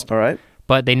have lost. All right.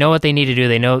 But they know what they need to do.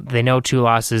 They know 2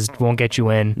 losses won't get you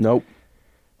in. Nope.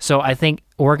 So I think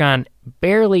Oregon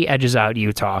barely edges out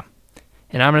Utah.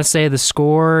 And I'm going to say the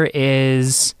score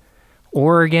is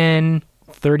Oregon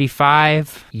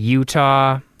 35,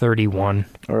 Utah 31.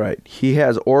 All right. He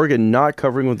has Oregon not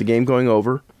covering with the game going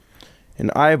over.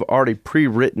 And I've already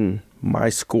pre-written my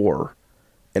score.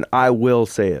 And I will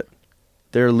say it.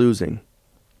 They're losing.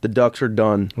 The Ducks are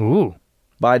done. Ooh.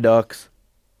 Bye, Ducks.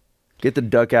 Get the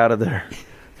duck out of there.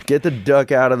 Get the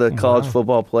duck out of the college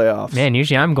football playoffs. Man,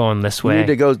 usually I'm going this way. You need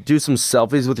to go do some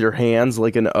selfies with your hands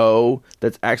like an O.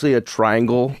 That's actually a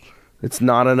triangle. It's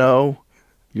not an O.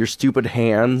 Your stupid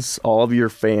hands, all of your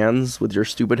fans with your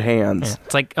stupid hands. Yeah,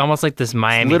 it's like almost like this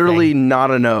Miami literally thing. Not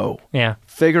an O. Yeah.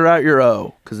 Figure out your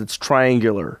O because it's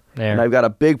triangular. There. And I've got a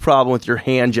big problem with your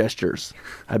hand gestures.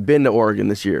 I've been to Oregon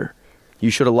this year. You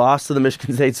should have lost to the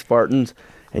Michigan State Spartans,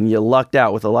 and you lucked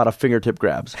out with a lot of fingertip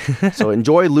grabs. So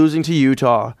enjoy losing to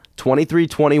Utah,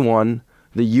 23-21.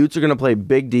 The Utes are going to play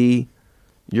Big D.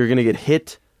 You're going to get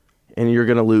hit, and you're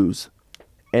going to lose.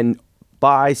 And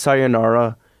bye,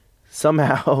 sayonara.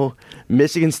 Somehow,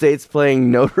 Michigan State's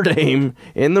playing Notre Dame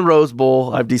in the Rose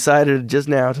Bowl. I've decided just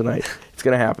now tonight it's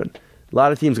going to happen. A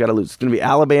lot of teams got to lose. It's going to be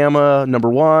Alabama, number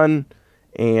 1,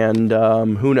 and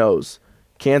who knows?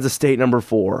 Kansas State, number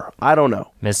 4. I don't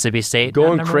know. Mississippi State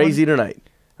going crazy 1? tonight.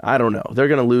 I don't know. They're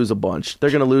going to lose a bunch. They're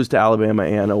going to lose to Alabama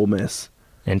and Ole Miss.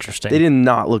 Interesting. They did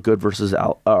not look good versus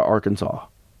Arkansas.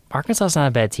 Arkansas is not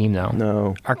a bad team, though.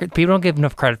 No. People don't give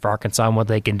enough credit for Arkansas and what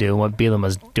they can do and what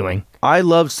Bielema's doing. I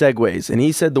love segues, and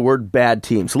he said the word bad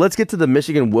team. So let's get to the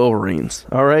Michigan Wolverines.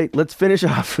 All right? Let's finish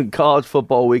off in college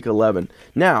football week 11.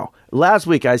 Now, last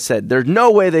week I said there's no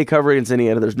way they cover against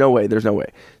Indiana. There's no way.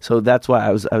 So that's why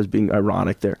I was being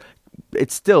ironic there.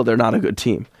 It's still, they're not a good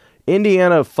team.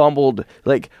 Indiana fumbled.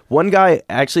 Like, one guy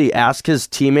actually asked his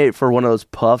teammate for one of those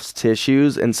Puffs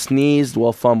tissues and sneezed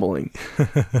while fumbling.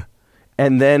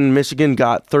 And then Michigan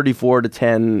got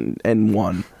 34-10 and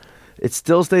won. It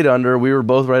still stayed under. We were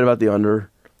both right about the under.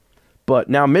 But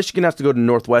now Michigan has to go to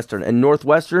Northwestern. And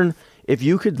Northwestern, if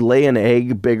you could lay an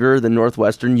egg bigger than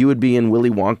Northwestern, you would be in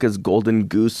Willy Wonka's golden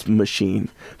goose machine.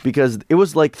 Because it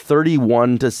was like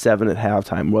 31-7 at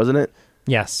halftime, wasn't it?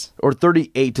 Yes. Or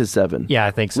 38-7. Yeah,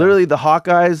 I think so. Literally, the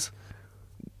Hawkeyes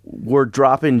were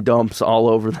dropping dumps all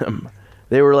over them.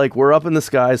 They were like, we're up in the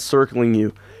skies circling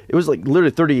you. It was like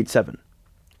literally 38-7.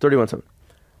 31-7.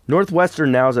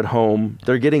 Northwestern now is at home.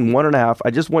 They're getting 1.5. I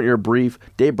just want your brief.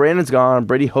 Dave Brandon's gone.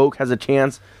 Brady Hoke has a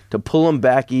chance to pull them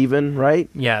back even, right?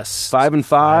 Yes. 5-5.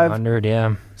 500,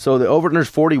 yeah. So the over-under's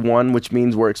 41, which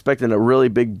means we're expecting a really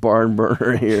big barn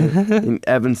burner here in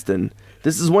Evanston.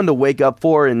 This is one to wake up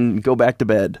for and go back to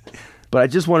bed. But I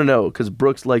just want to know, because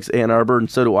Brooks likes Ann Arbor, and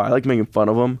so do I. I like making fun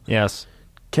of them. Yes.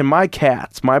 Can my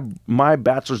cats, my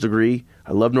bachelor's degree,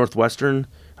 I love Northwestern.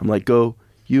 I'm like, go,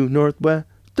 you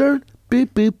Northwestern.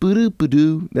 Beep, beep, boo-doo,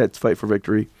 boo-doo. That's fight for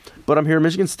victory. But I'm here at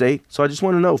Michigan State, so I just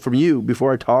want to know from you,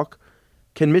 before I talk,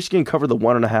 can Michigan cover the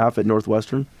 1.5 at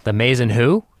Northwestern? The Maze and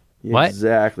who? What?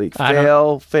 Exactly.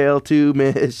 Fail to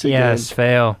Michigan. Yes,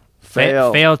 fail.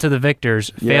 Fail to the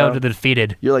victors. Fail to the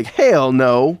defeated. You're like, hell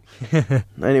no.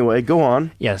 Anyway, go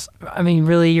on. Yes. I mean,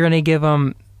 really, you're going to give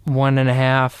them 1.5?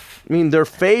 I mean, they're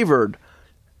favored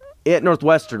at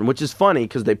Northwestern, which is funny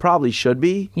because they probably should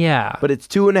be. Yeah. But it's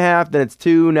 2.5, then it's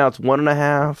 2, now it's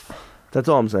 1.5. That's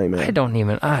all I'm saying, man.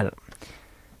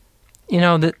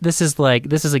 This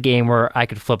is a game where I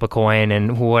could flip a coin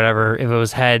and whatever. If it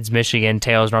was heads, Michigan,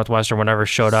 tails, Northwestern, whatever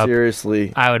showed up.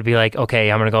 Seriously. I would be like,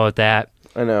 okay, I'm going to go with that.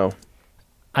 I know.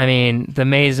 I mean, the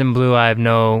Maize and Blue I have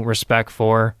no respect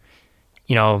for.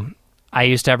 I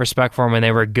used to have respect for them when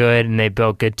they were good and they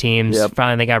built good teams. Yep.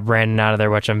 Finally, they got Brandon out of there,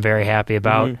 which I'm very happy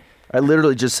about. Mm-hmm. I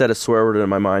literally just said a swear word in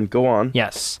my mind. Go on.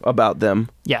 Yes. About them.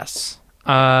 Yes.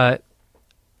 I'm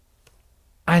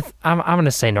going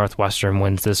to say Northwestern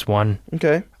wins this one.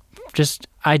 Okay.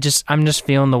 I'm just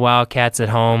feeling the Wildcats at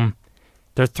home.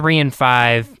 They're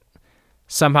 3-5.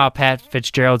 Somehow Pat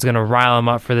Fitzgerald's going to rile them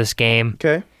up for this game.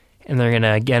 Okay. And they're going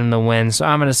to get in the win. So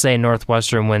I'm going to say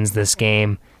Northwestern wins this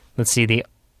game. Let's see, the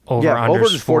over-under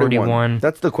is 41.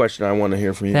 That's the question I want to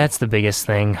hear from you. That's the biggest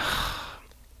thing.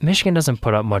 Michigan doesn't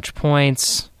put up much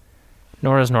points.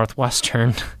 Nor does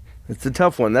Northwestern. It's a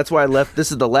tough one. That's why I left.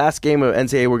 This is the last game of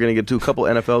NCAA. We're going to get to a couple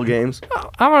NFL games.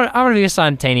 I'm gonna be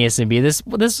spontaneous and be this.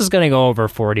 This is going to go over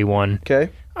 41. Okay.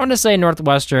 I'm going to say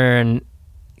Northwestern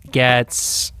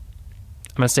gets.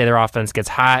 I'm going to say their offense gets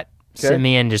hot. Okay.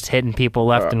 Simeon just hitting people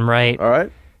left and right. All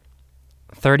right.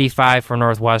 35 for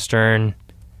Northwestern.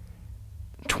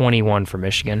 21 for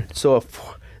Michigan. So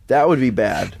that would be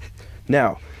bad.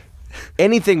 Now,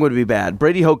 anything would be bad.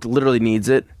 Brady Hoke literally needs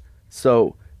it.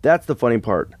 So that's the funny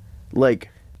part. Like,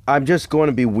 I'm just going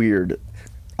to be weird.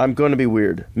 I'm going to be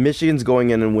weird. Michigan's going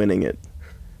in and winning it.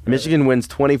 Michigan wins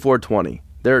 24-20.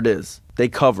 There it is. They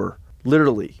cover.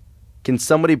 Literally. Can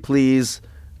somebody please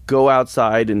go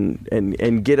outside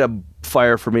and get a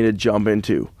fire for me to jump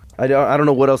into? I don't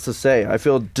know what else to say. I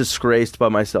feel disgraced by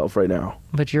myself right now.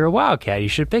 But you're a Wildcat. You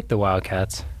should pick the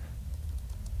Wildcats.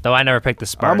 Though I never picked the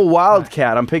Spartans. I'm a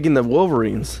Wildcat. I'm picking the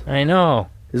Wolverines. I know.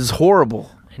 This is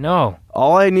horrible. I know.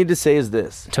 All I need to say is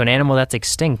this. To an animal that's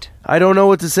extinct. I don't know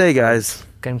what to say, guys.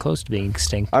 Getting close to being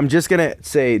extinct. I'm just going to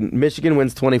say Michigan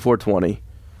wins 24-20,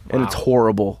 and it's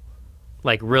horrible.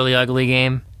 Like, really ugly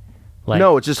game?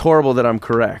 No, it's just horrible that I'm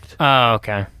correct. Oh,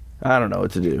 okay. I don't know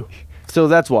what to do. So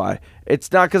that's why.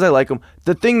 It's not because I like them.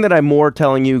 The thing that I'm more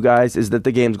telling you guys is that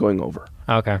the game's going over.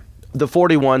 Okay. The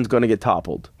 41's going to get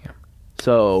toppled. Yeah.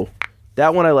 So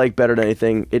that one I like better than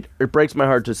anything. It breaks my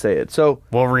heart to say it. So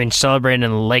Wolverines celebrating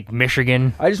in Lake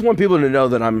Michigan. I just want people to know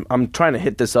that I'm trying to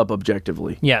hit this up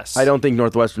objectively. Yes. I don't think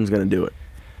Northwestern's going to do it.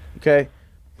 Okay?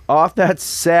 Off that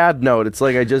sad note, it's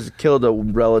like I just killed a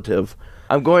relative.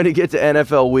 I'm going to get to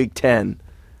NFL Week 10.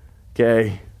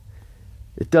 Okay?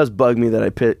 It does bug me that I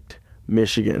picked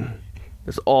Michigan.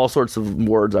 There's all sorts of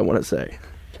words I want to say.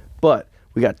 But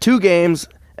we got 2 games,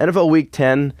 NFL Week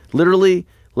 10. Literally,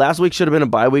 last week should have been a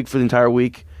bye week for the entire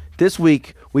week. This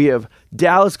week, we have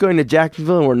Dallas going to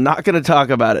Jacksonville, and we're not going to talk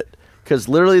about it. Because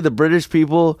literally the British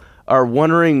people are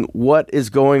wondering what is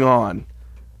going on.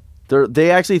 They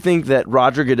actually think that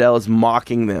Roger Goodell is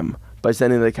mocking them by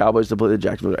sending the Cowboys to play the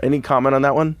Jacksonville. Any comment on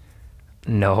that one?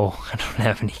 No, I don't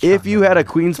have any. If you had a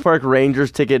Queen's Park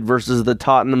Rangers ticket versus the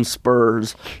Tottenham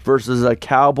Spurs versus a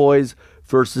Cowboys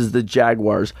versus the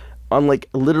Jaguars, on like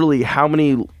literally how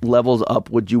many levels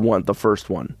up would you want the first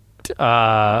one? A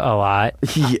lot.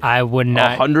 Yeah. I would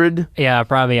not. 100? Yeah,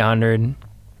 probably 100.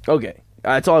 Okay,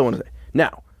 that's all I want to say.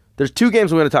 Now, there's 2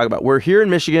 games we're going to talk about. We're here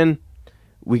in Michigan.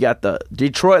 We got the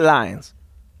Detroit Lions.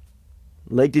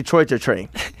 Lake Detroit train.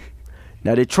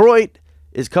 Now, Detroit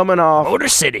is coming off. Motor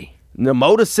City. The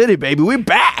Motor City, baby. We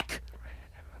back.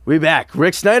 We back.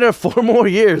 Rick Snyder, 4 more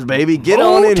years, baby. Get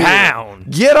on in Town.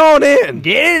 Get on in.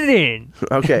 Get in.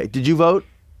 Okay. Did you vote?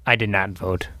 I did not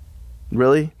vote.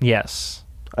 Really? Yes.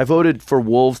 I voted for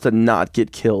wolves to not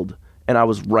get killed, and I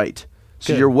was right.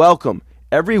 So Good. You're welcome.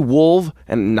 Every wolf,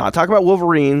 and not talking about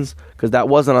Wolverines, because that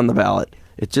wasn't on the ballot.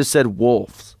 It just said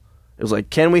wolves. It was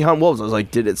like, can we hunt wolves? I was like,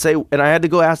 did it say? And I had to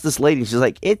go ask this lady. She's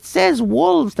like, it says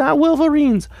wolves, not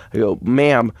Wolverines. I go,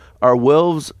 ma'am, are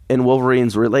wolves and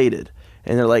Wolverines related?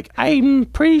 And they're like, I'm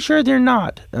pretty sure they're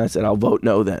not. And I said, I'll vote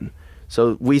no then.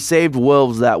 So we saved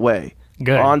wolves that way.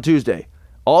 Good. On Tuesday.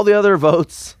 All the other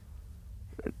votes,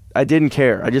 I didn't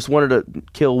care. I just wanted to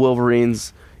kill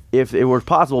Wolverines if it were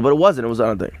possible, but it wasn't. It was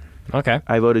another thing. Okay.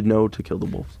 I voted no to kill the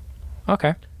wolves.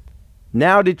 Okay.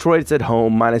 Now Detroit's at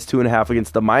home, -2.5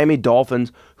 against the Miami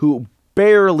Dolphins, who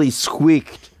barely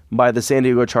squeaked by the San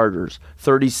Diego Chargers,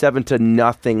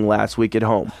 37-0 last week at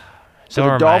home.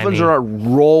 So the Dolphins are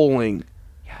rolling.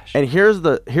 Gosh. And here's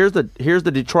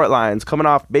the Detroit Lions coming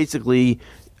off basically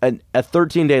a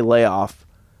 13-day layoff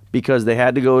because they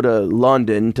had to go to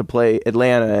London to play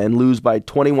Atlanta and lose by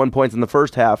 21 points in the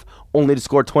first half, only to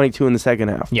score 22 in the second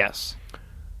half. Yes.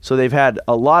 So they've had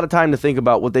a lot of time to think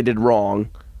about what they did wrong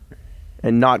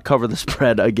and not cover the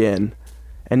spread again.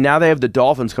 And now they have the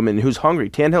Dolphins come in, who's hungry.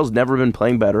 Tannehill's never been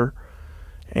playing better.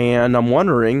 And I'm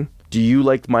wondering, do you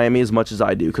like Miami as much as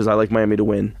I do? Because I like Miami to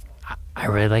win. I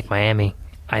really like Miami.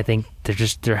 I think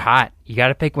they're hot. You got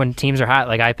to pick when teams are hot.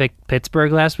 Like I picked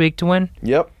Pittsburgh last week to win.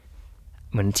 Yep.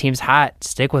 When a team's hot,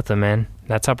 stick with them, man.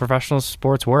 That's how professional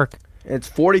sports work. It's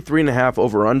 43.5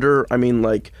 over-under. I mean,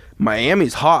 like,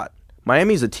 Miami's hot.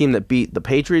 Miami's a team that beat the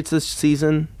Patriots this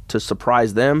season to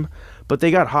surprise them. But they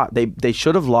got hot. They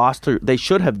should have lost. They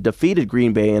should have defeated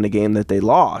Green Bay in a game that they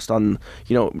lost. And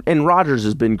Rodgers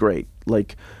has been great.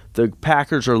 Like the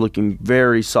Packers are looking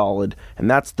very solid, and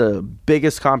that's the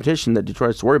biggest competition that Detroit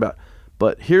has to worry about.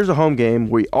 But here's a home game.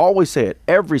 We always say it.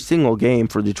 Every single game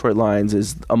for Detroit Lions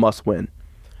is a must-win.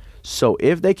 So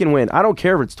if they can win, I don't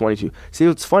care if it's 22. See,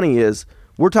 what's funny is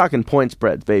we're talking point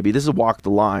spreads, baby. This is walk the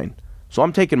line. So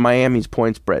I'm taking Miami's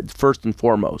point spreads first and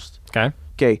foremost. Okay.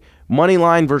 Okay. Money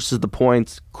line versus the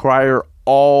points. Crier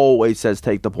always says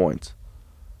take the points.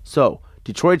 So,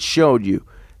 Detroit showed you.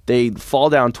 They fall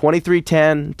down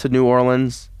 23-10 to New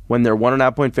Orleans when they're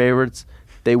 1.5-point favorites.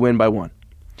 They win by 1.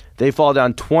 They fall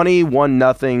down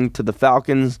 21-0 to the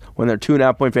Falcons when they're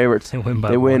 2.5-point favorites.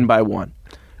 They win by 1.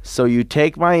 So you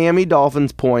take Miami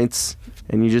Dolphins points,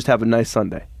 and you just have a nice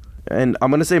Sunday. And I'm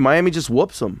going to say Miami just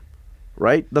whoops them,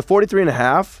 right? The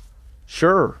 43.5,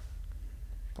 sure.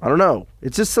 I don't know.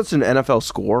 It's just such an NFL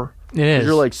score. It is.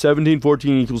 You're like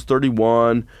 17-14 equals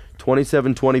 31,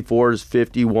 27-24 is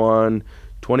 51,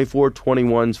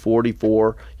 24-21 is 44. You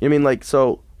know what I mean? Like,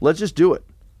 so let's just do it.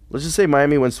 Let's just say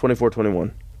Miami wins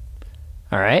 24-21.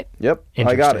 All right. Yep,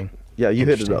 I got it. Yeah, you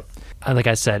hit it up. Like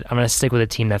I said, I'm going to stick with a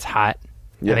team that's hot.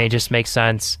 Yeah. I mean, it just makes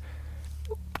sense.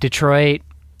 Detroit,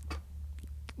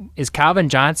 is Calvin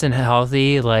Johnson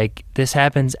healthy? Like, this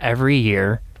happens every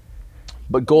year.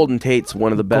 But Golden Tate's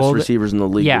one of the best receivers in the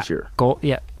league this year.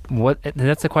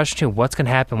 That's the question, too. What's going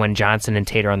to happen when Johnson and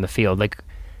Tate are on the field? Like,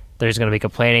 there's going to be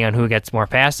complaining on who gets more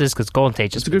passes because Golden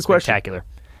Tate's just been spectacular.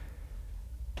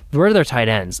 Where are their tight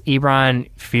ends? Ebron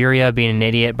Furia being an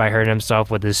idiot by hurting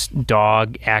himself with this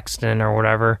dog accident or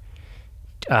whatever.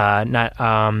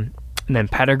 And then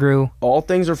Pettigrew. All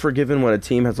things are forgiven when a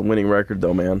team has a winning record,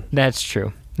 though, man. That's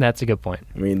true. That's a good point.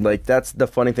 I mean, like, that's the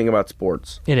funny thing about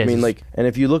sports. It is. I mean, like, and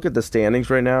if you look at the standings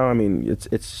right now, I mean,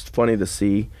 it's funny to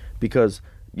see because,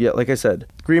 yeah, like I said,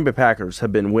 Green Bay Packers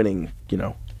have been winning,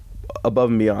 above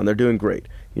and beyond. They're doing great.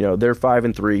 They're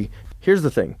 5-3. Here's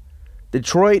the thing.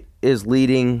 Detroit is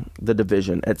leading the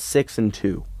division at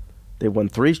 6-2. They won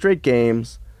 3 straight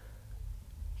games.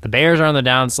 The Bears are on the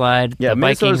downslide. Yeah, the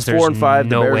Minnesota's Vikings, 4-5.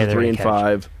 No the way Bears are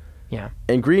 3-5. Yeah.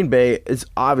 And Green Bay is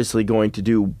obviously going to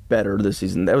do better this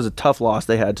season. That was a tough loss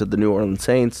they had to the New Orleans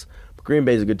Saints, but Green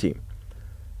Bay's a good team.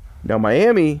 Now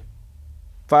Miami,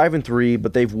 5-3,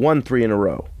 but they've won 3 in a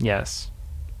row. Yes.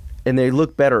 And they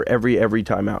look better every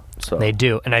time out. So they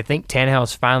do, and I think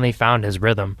Tannehill's finally found his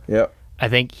rhythm. Yep. I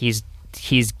think he's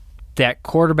that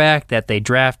quarterback that they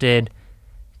drafted.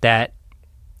 That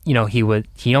he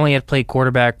only had played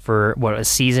quarterback for a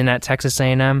season at Texas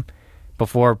A&M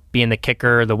before being the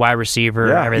kicker, the wide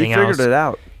receiver, everything else. He figured it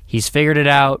out. He's figured it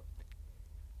out.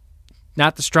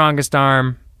 Not the strongest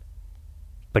arm,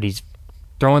 but he's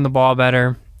throwing the ball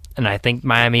better. And I think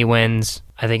Miami wins.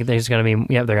 I think there's going to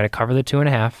be, they're going to cover the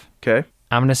 2.5. Okay.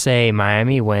 I'm going to say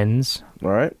Miami wins. All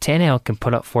right. Tannehill can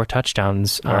put up 4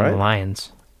 touchdowns on the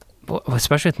Lions,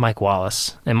 especially with Mike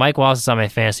Wallace. And Mike Wallace is on my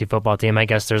fantasy football team. I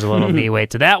guess there's a little leeway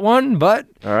to that one, but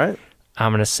all right.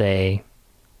 I'm going to say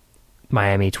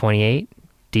Miami 28,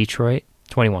 Detroit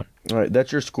 21. All right.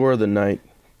 That's your score of the night.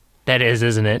 That is,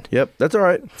 isn't it? Yep. That's all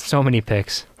right. So many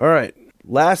picks. All right.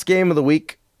 Last game of the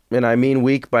week, and I mean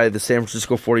week by the San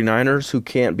Francisco 49ers, who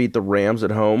can't beat the Rams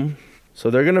at home. So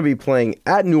they're going to be playing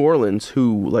at New Orleans,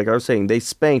 who, like I was saying, they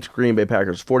spanked Green Bay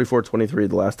Packers 44-23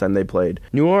 the last time they played.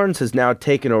 New Orleans has now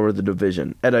taken over the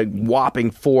division at a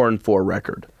whopping 4-4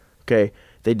 record. Okay,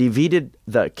 they defeated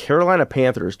the Carolina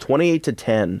Panthers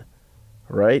 28-10,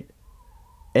 right?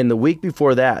 And the week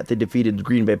before that, they defeated the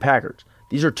Green Bay Packers.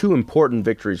 These are 2 important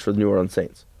victories for the New Orleans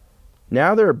Saints.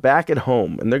 Now they're back at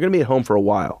home, and they're going to be at home for a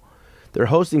while. They're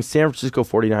hosting San Francisco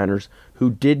 49ers,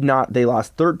 who they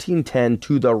lost 13-10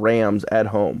 to the Rams at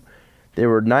home. They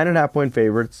were 9.5-point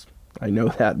favorites. I know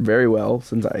that very well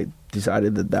since I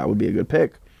decided that would be a good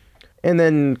pick. And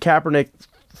then Kaepernick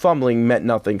fumbling meant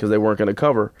nothing because they weren't going to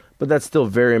cover, but that's still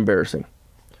very embarrassing.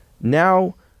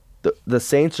 Now the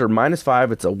Saints are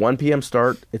 -5. It's a 1 p.m.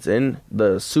 start. It's in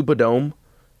the Superdome,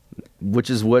 which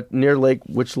is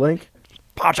which lake?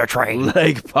 Pontchartrain.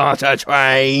 Lake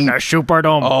Pontchartrain. The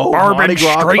Superdome. Oh, Bourbon Mardi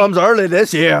Gras Street. comes early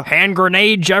this year. Hand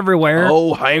grenades everywhere.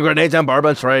 Oh, hand grenades on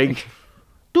Bourbon Street.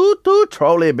 Toot,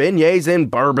 trolley, beignets, and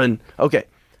bourbon. Okay,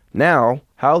 now,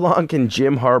 how long can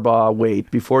Jim Harbaugh wait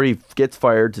before he gets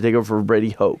fired to take over for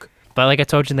Brady Hoke? But like I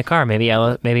told you in the car, maybe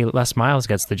Les Miles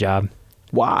gets the job.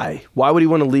 Why? Why would he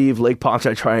want to leave Lake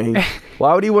Pontchartrain?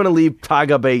 Why would he want to leave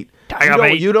Tiger Bait?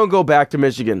 You don't go back to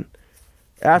Michigan.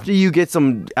 After you get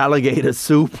some alligator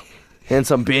soup and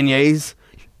some beignets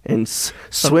and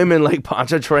swim in Lake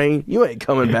Pontchartrain, you ain't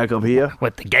coming back up here.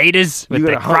 With the gators, with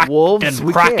the hunt wolves?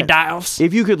 and crocodiles.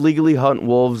 If you could legally hunt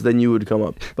wolves, then you would come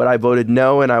up. But I voted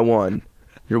no, and I won.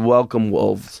 You're welcome,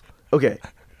 wolves. Okay,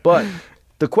 but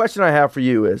the question I have for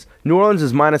you is, New Orleans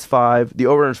is -5, the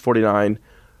over is 49.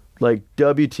 Like,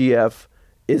 WTF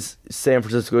is San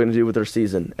Francisco going to do with their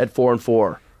season at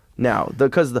 4-4? Now,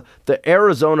 because the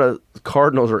Arizona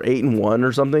Cardinals are 8-1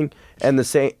 or something, and the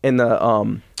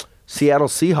Seattle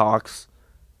Seahawks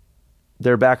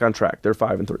they're back on track. They're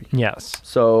 5-3. Yes.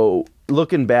 So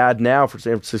looking bad now for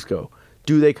San Francisco.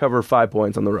 Do they cover 5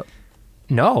 points on the road?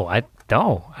 No, I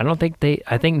don't think they.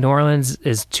 I think New Orleans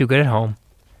is too good at home.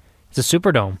 It's a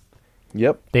Superdome.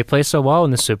 Yep. They play so well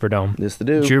in the Superdome. Yes, they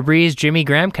do. Drew Brees, Jimmy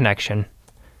Graham connection.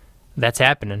 That's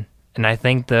happening. And I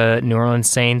think the New Orleans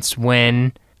Saints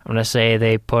win. I'm going to say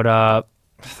they put up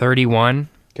 31.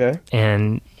 Okay.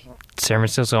 And San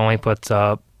Francisco only puts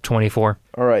up 24.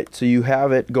 All right. So you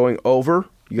have it going over.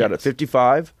 You got it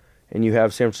 55. And you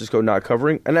have San Francisco not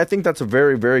covering. And I think that's a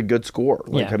very, very good score.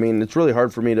 I mean, it's really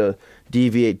hard for me to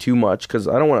deviate too much because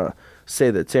I don't want to say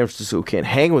that San Francisco can't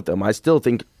hang with them. I still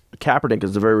think Kaepernick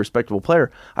is a very respectable player.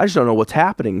 I just don't know what's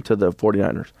happening to the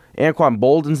 49ers. Anquan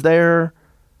Bolden's there.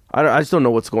 I just don't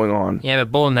know what's going on. Yeah,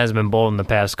 but Bolden hasn't been Bolden the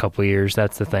past couple of years.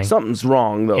 That's the thing. Something's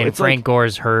wrong, though. And it's Frank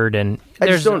Gore's hurt, and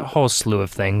there's a whole slew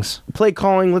of things. Play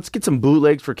calling, let's get some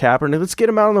bootlegs for Kaepernick. Let's get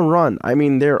him out on the run. I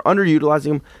mean, they're underutilizing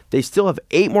him. They still have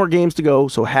 8 more games to go,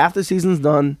 so half the season's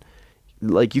done.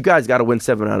 Like, you guys got to win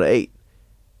 7 out of 8. You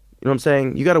know what I'm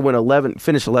saying? You got to win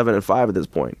finish 11-5 at this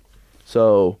point.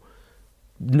 So,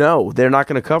 no, they're not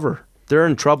going to cover. They're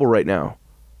in trouble right now.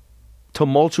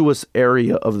 Tumultuous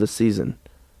area of the season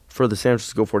for the San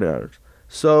Francisco 49ers.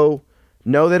 So,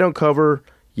 no, they don't cover.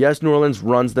 Yes, New Orleans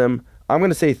runs them. I'm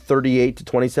going to say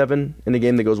 38-27 in a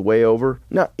game that goes way over.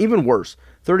 No, even worse.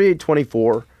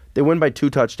 38-24. They win by 2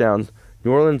 touchdowns.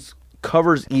 New Orleans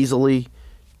covers easily,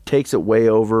 takes it way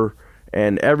over,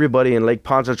 and everybody in Lake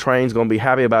Pontchartrain is going to be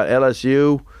happy about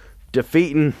LSU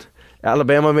defeating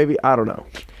Alabama maybe. I don't know.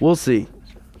 We'll see.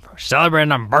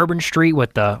 Celebrating on Bourbon Street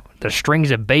with the strings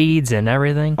of beads and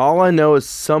everything. All I know is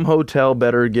some hotel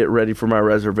better get ready for my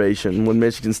reservation when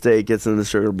Michigan State gets in the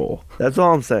Sugar Bowl. That's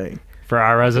all I'm saying. For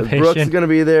our reservation. Brooks is going to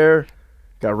be there.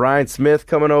 Got Ryan Smith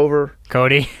coming over.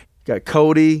 Cody. Got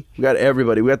Cody. We got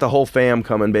everybody. We got the whole fam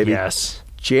coming, baby. Yes.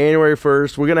 January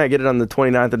 1st. We're going to get it on the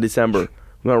 29th of December.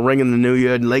 We're going to ring in the new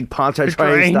year in Lake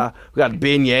Pontchartrain stuff. We got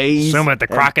beignets. Some at the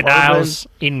crocodiles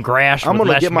eating grass I'm with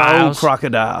gonna Les get my Miles. own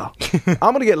crocodile.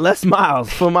 I'm going to get Les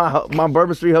Miles for my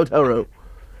Bourbon Street hotel room.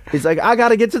 He's like, I got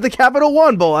to get to the Capital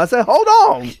One Bowl. I said, hold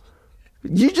on.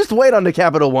 You just wait on the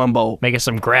Capital One Bowl. Making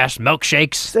some grass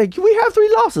milkshakes. He's like, we have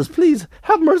 3 losses. Please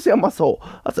have mercy on my soul.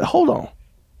 I said, hold on.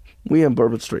 We in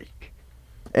Bourbon Street.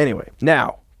 Anyway,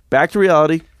 now, back to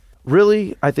reality.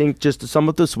 Really, I think just to sum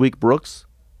up this week, Brooks,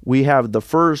 we have the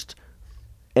first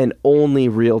and only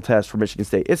real test for Michigan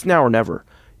State. It's now or never.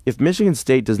 If Michigan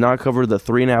State does not cover the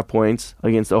 3.5 points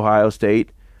against Ohio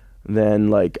State, then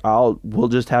we'll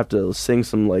just have to sing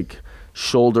some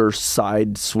shoulder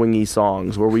side swingy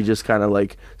songs where we just kind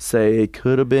of say it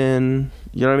could have been.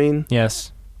 You know what I mean?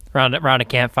 Yes. Around a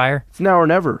campfire. It's now or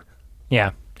never.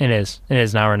 Yeah, it is. It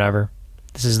is now or never.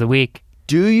 This is the week.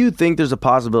 Do you think there's a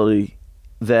possibility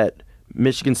that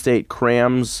Michigan State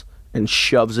crams and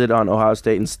shoves it on Ohio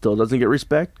State and still doesn't get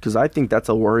respect? Because I think that's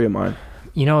a worry of mine.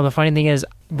 You know, the funny thing is,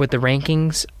 with the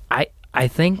rankings, I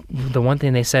think the one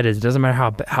thing they said is it doesn't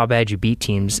matter how bad you beat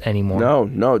teams anymore.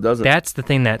 No, it doesn't. That's the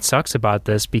thing that sucks about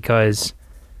this because,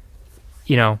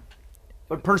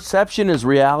 But perception is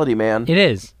reality, man. It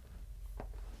is.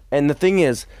 And the thing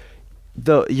is,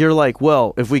 you're like,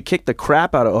 well, if we kick the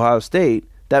crap out of Ohio State,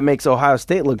 that makes Ohio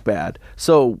State look bad.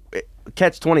 So,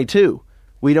 catch 22.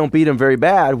 We don't beat them very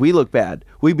bad. We look bad.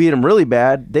 We beat them really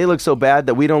bad. They look so bad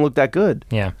that we don't look that good.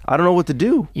 Yeah. I don't know what to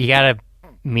do. You got to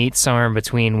meet somewhere in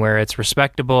between where it's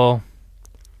respectable,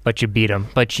 but you beat them.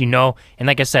 But and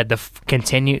like I said, the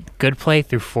continued good play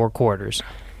through 4 quarters.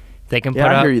 They can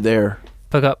I hear you there.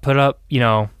 Put up,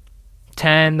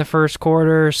 10 the first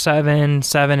quarter, 7 and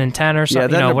 10 or something. Yeah,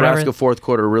 that Nebraska whatever. fourth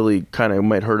quarter really kind of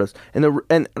might hurt us.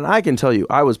 And I can tell you,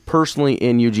 I was personally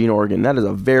in Eugene, Oregon. That is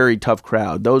a very tough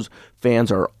crowd. Those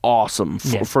fans are awesome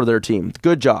for their team.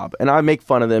 Good job. And I make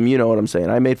fun of them. You know what I'm saying.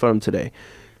 I made fun of them today.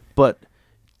 But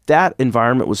that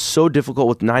environment was so difficult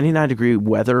with 99-degree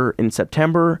weather in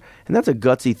September, and that's a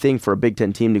gutsy thing for a Big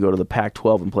Ten team to go to the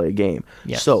Pac-12 and play a game.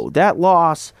 Yes. So that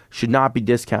loss should not be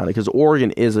discounted because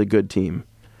Oregon is a good team.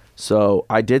 So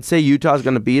I did say Utah's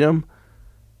going to beat them,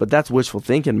 but that's wishful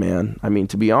thinking, man. I mean,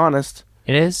 to be honest.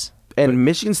 It is. And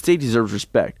Michigan State deserves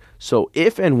respect. So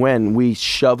if and when we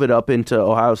shove it up into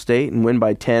Ohio State and win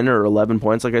by 10 or 11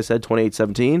 points, like I said,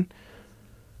 28-17,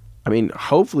 I mean,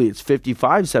 hopefully it's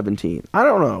 55-17. I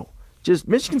don't know. Just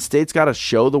Michigan State's got to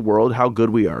show the world how good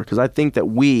we are because I think that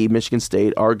we, Michigan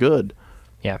State, are good.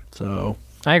 Yeah. So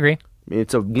I agree. I mean,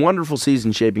 it's a wonderful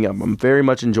season shaping up. I'm very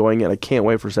much enjoying it. I can't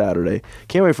wait for Saturday.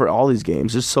 Can't wait for all these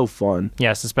games. It's so fun.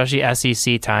 Yes, especially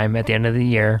SEC time at the end of the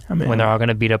year when they're all going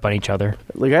to beat up on each other.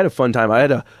 Like, I had a fun time. I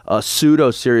had a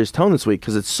pseudo-serious tone this week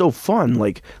because it's so fun.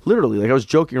 Like, literally, like I was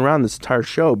joking around this entire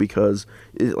show because,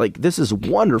 this is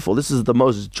wonderful. This is the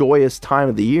most joyous time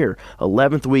of the year.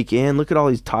 11th week in. Look at all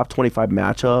these top 25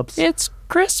 matchups. It's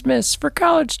Christmas for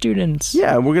college students.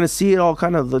 Yeah, and we're going to see it all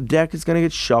kind of, the deck is going to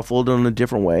get shuffled in a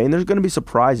different way, and there's going to be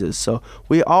surprises. So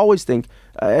we always think,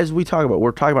 as we talk about,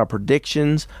 we're talking about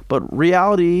predictions, but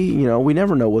reality, we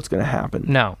never know what's going to happen.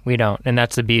 No, we don't, and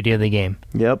that's the beauty of the game.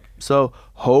 Yep. So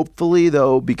hopefully,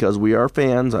 though, because we are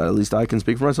fans, at least I can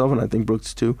speak for myself, and I think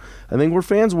Brooks too, I think we're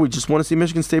fans. We just want to see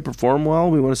Michigan State perform well.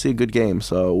 We want to see a good game.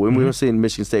 So we want to see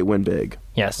Michigan State win big.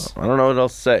 Yes. I don't know what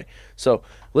else to say. So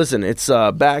listen, it's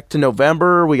back to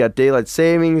November. We got daylight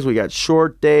savings. We got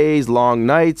short days, long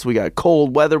nights. We got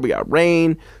cold weather. We got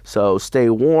rain. So stay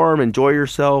warm. Enjoy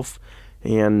yourself.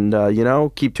 And,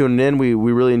 keep tuning in. We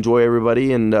really enjoy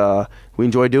everybody, and we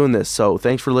enjoy doing this. So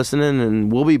thanks for listening,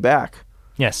 and we'll be back.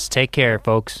 Yes, take care,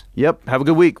 folks. Yep. Have a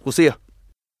good week. We'll see you.